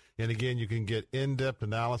right. And again, you can get in-depth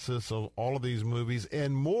analysis of all of these movies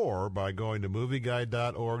and more by going to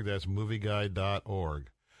movieguide.org. That's movieguide.org.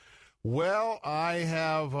 Well, I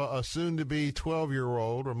have a soon-to-be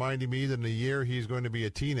 12-year-old reminding me that in a year he's going to be a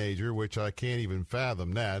teenager, which I can't even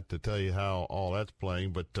fathom that, to tell you how all that's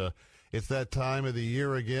playing. But it's that time of the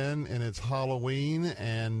year again, and it's Halloween.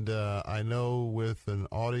 And I know with an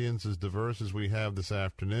audience as diverse as we have this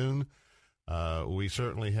afternoon, we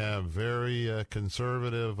certainly have very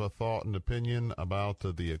conservative thought and opinion about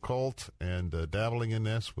the occult and dabbling in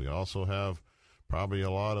this. We also have probably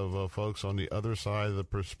a lot of folks on the other side of the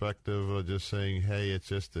perspective just saying, hey, it's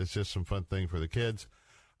just some fun thing for the kids.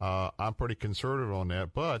 I'm pretty conservative on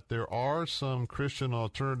that, but there are some Christian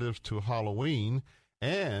alternatives to Halloween,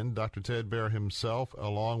 and Dr. Ted Baehr himself,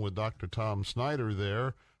 along with Dr. Tom Snyder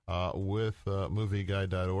there with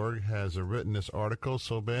MovieGuide.org, has written this article.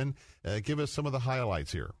 So, Ben, give us some of the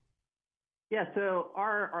highlights here. Yeah, so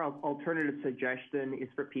our alternative suggestion is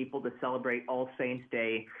for people to celebrate All Saints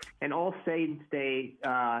Day. And All Saints Day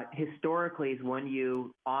historically is when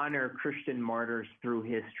you honor Christian martyrs through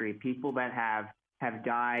history, people that have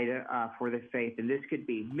died for the faith. And this could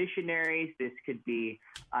be missionaries. This could be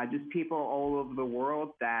just people all over the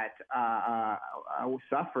world that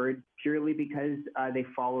suffered purely because they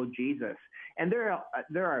followed Jesus. And there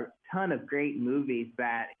are a ton of great movies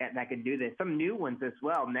that can do this. Some new ones as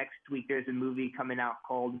well. Next week, there's a movie coming out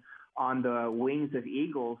called On the Wings of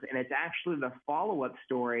Eagles, and it's actually the follow-up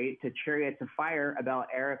story to Chariots of Fire about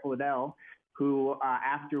Eric Liddell, who,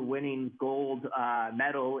 after winning gold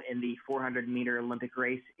medal in the 400-meter Olympic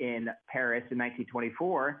race in Paris in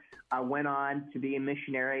 1924, went on to be a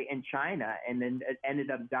missionary in China and then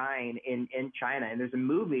ended up dying in China. And there's a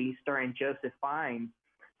movie starring Joseph Fiennes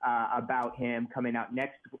about him coming out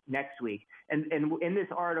next week. And in this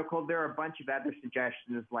article, there are a bunch of other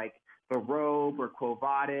suggestions like The Robe or Quo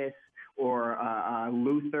Vadis or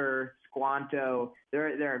Luther, Squanto. There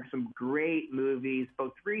are some great movies,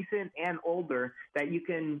 both recent and older, that you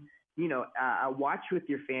can watch with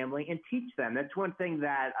your family and teach them. That's one thing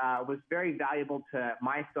that was very valuable to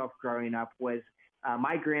myself growing up was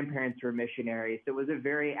my grandparents were missionaries. It was a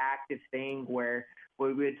very active thing where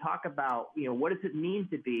we would talk about, what does it mean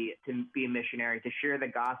to be a missionary, to share the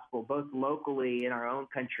gospel, both locally in our own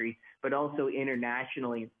country, but also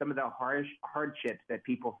internationally, and some of the hardships that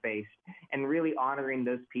people face, and really honoring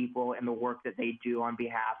those people and the work that they do on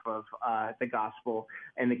behalf of the gospel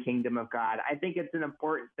and the kingdom of God. I think it's an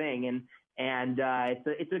important thing, and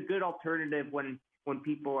it's a good alternative when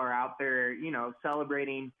people are out there,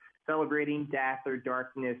 celebrating death or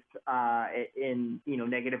darkness in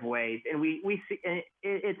negative ways, and we see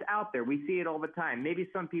it's out there. We see it all the time. Maybe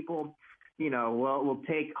some people will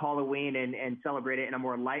take Halloween and celebrate it in a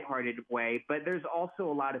more lighthearted way, but there's also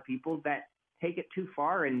a lot of people that take it too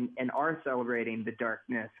far and are celebrating the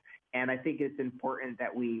darkness. And I think it's important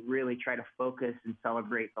that we really try to focus and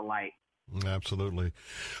celebrate the light. Absolutely.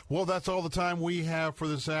 Well, that's all the time we have for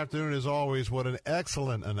this afternoon. As always, what an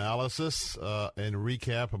excellent analysis and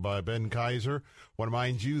recap by Ben Kaiser. I want to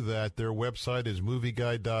remind you that their website is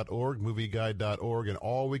movieguide.org, and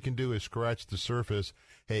all we can do is scratch the surface.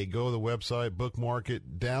 Hey, go to the website, bookmark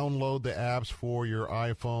it, download the apps for your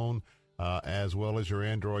iPhone as well as your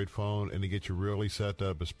Android phone, and to get you really set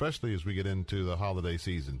up, especially as we get into the holiday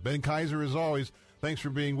season. Ben Kaiser, as always, thanks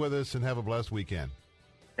for being with us, and have a blessed weekend.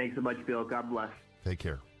 Thanks so much, Bill. God bless. Take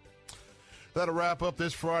care. That'll wrap up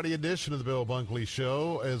this Friday edition of the Bill Bunkley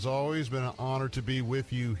Show. As always, been an honor to be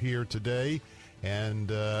with you here today. And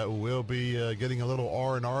we'll be getting a little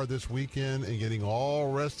R&R this weekend and getting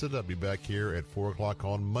all rested up. Be back here at 4 o'clock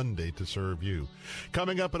on Monday to serve you.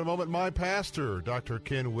 Coming up in a moment, my pastor, Dr.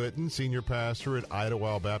 Ken Whitten, senior pastor at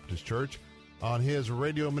Idlewild Baptist Church, on his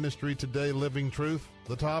radio ministry today, Living Truth.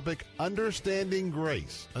 The topic, Understanding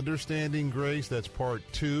Grace. Understanding Grace, that's part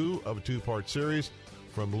 2 of a 2-part series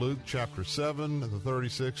from Luke chapter 7, the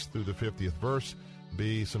 36th through the 50th verse.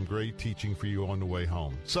 Be some great teaching for you on the way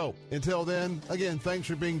home. So, until then, again, thanks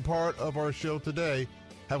for being part of our show today.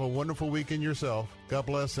 Have a wonderful weekend yourself. God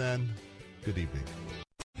bless and good evening.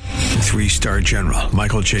 3-star General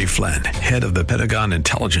Michael J. Flynn, head of the Pentagon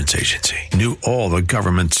Intelligence Agency, knew all the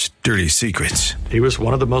government's dirty secrets. He was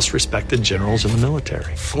one of the most respected generals in the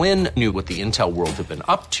military. Flynn knew what the intel world had been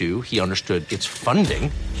up to. He understood its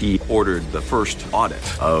funding. He ordered the first audit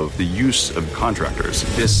of the use of contractors.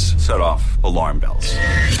 This set off alarm bells.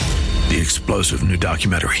 The explosive new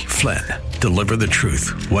documentary, Flynn, Deliver the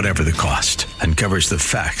Truth, Whatever the Cost, uncovers the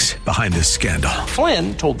facts behind this scandal.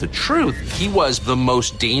 Flynn told the truth. He was the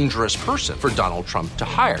most dangerous person for Donald Trump to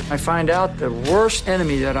hire. I find out the worst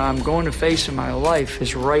enemy that I'm going to face in my life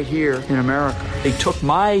is right here in America. They took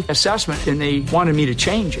my assessment and they wanted me to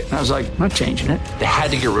change it. And I was like, I'm not changing it. They had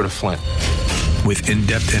to get rid of Flynn. With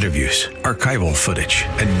in-depth interviews, archival footage,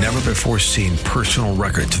 and never-before-seen personal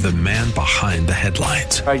records of the man behind the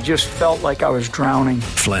headlines. I just felt like I was drowning.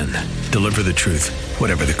 Flynn, Deliver the Truth,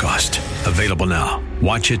 Whatever the Cost. Available now.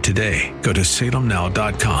 Watch it today. Go to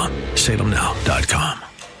salemnow.com. salemnow.com.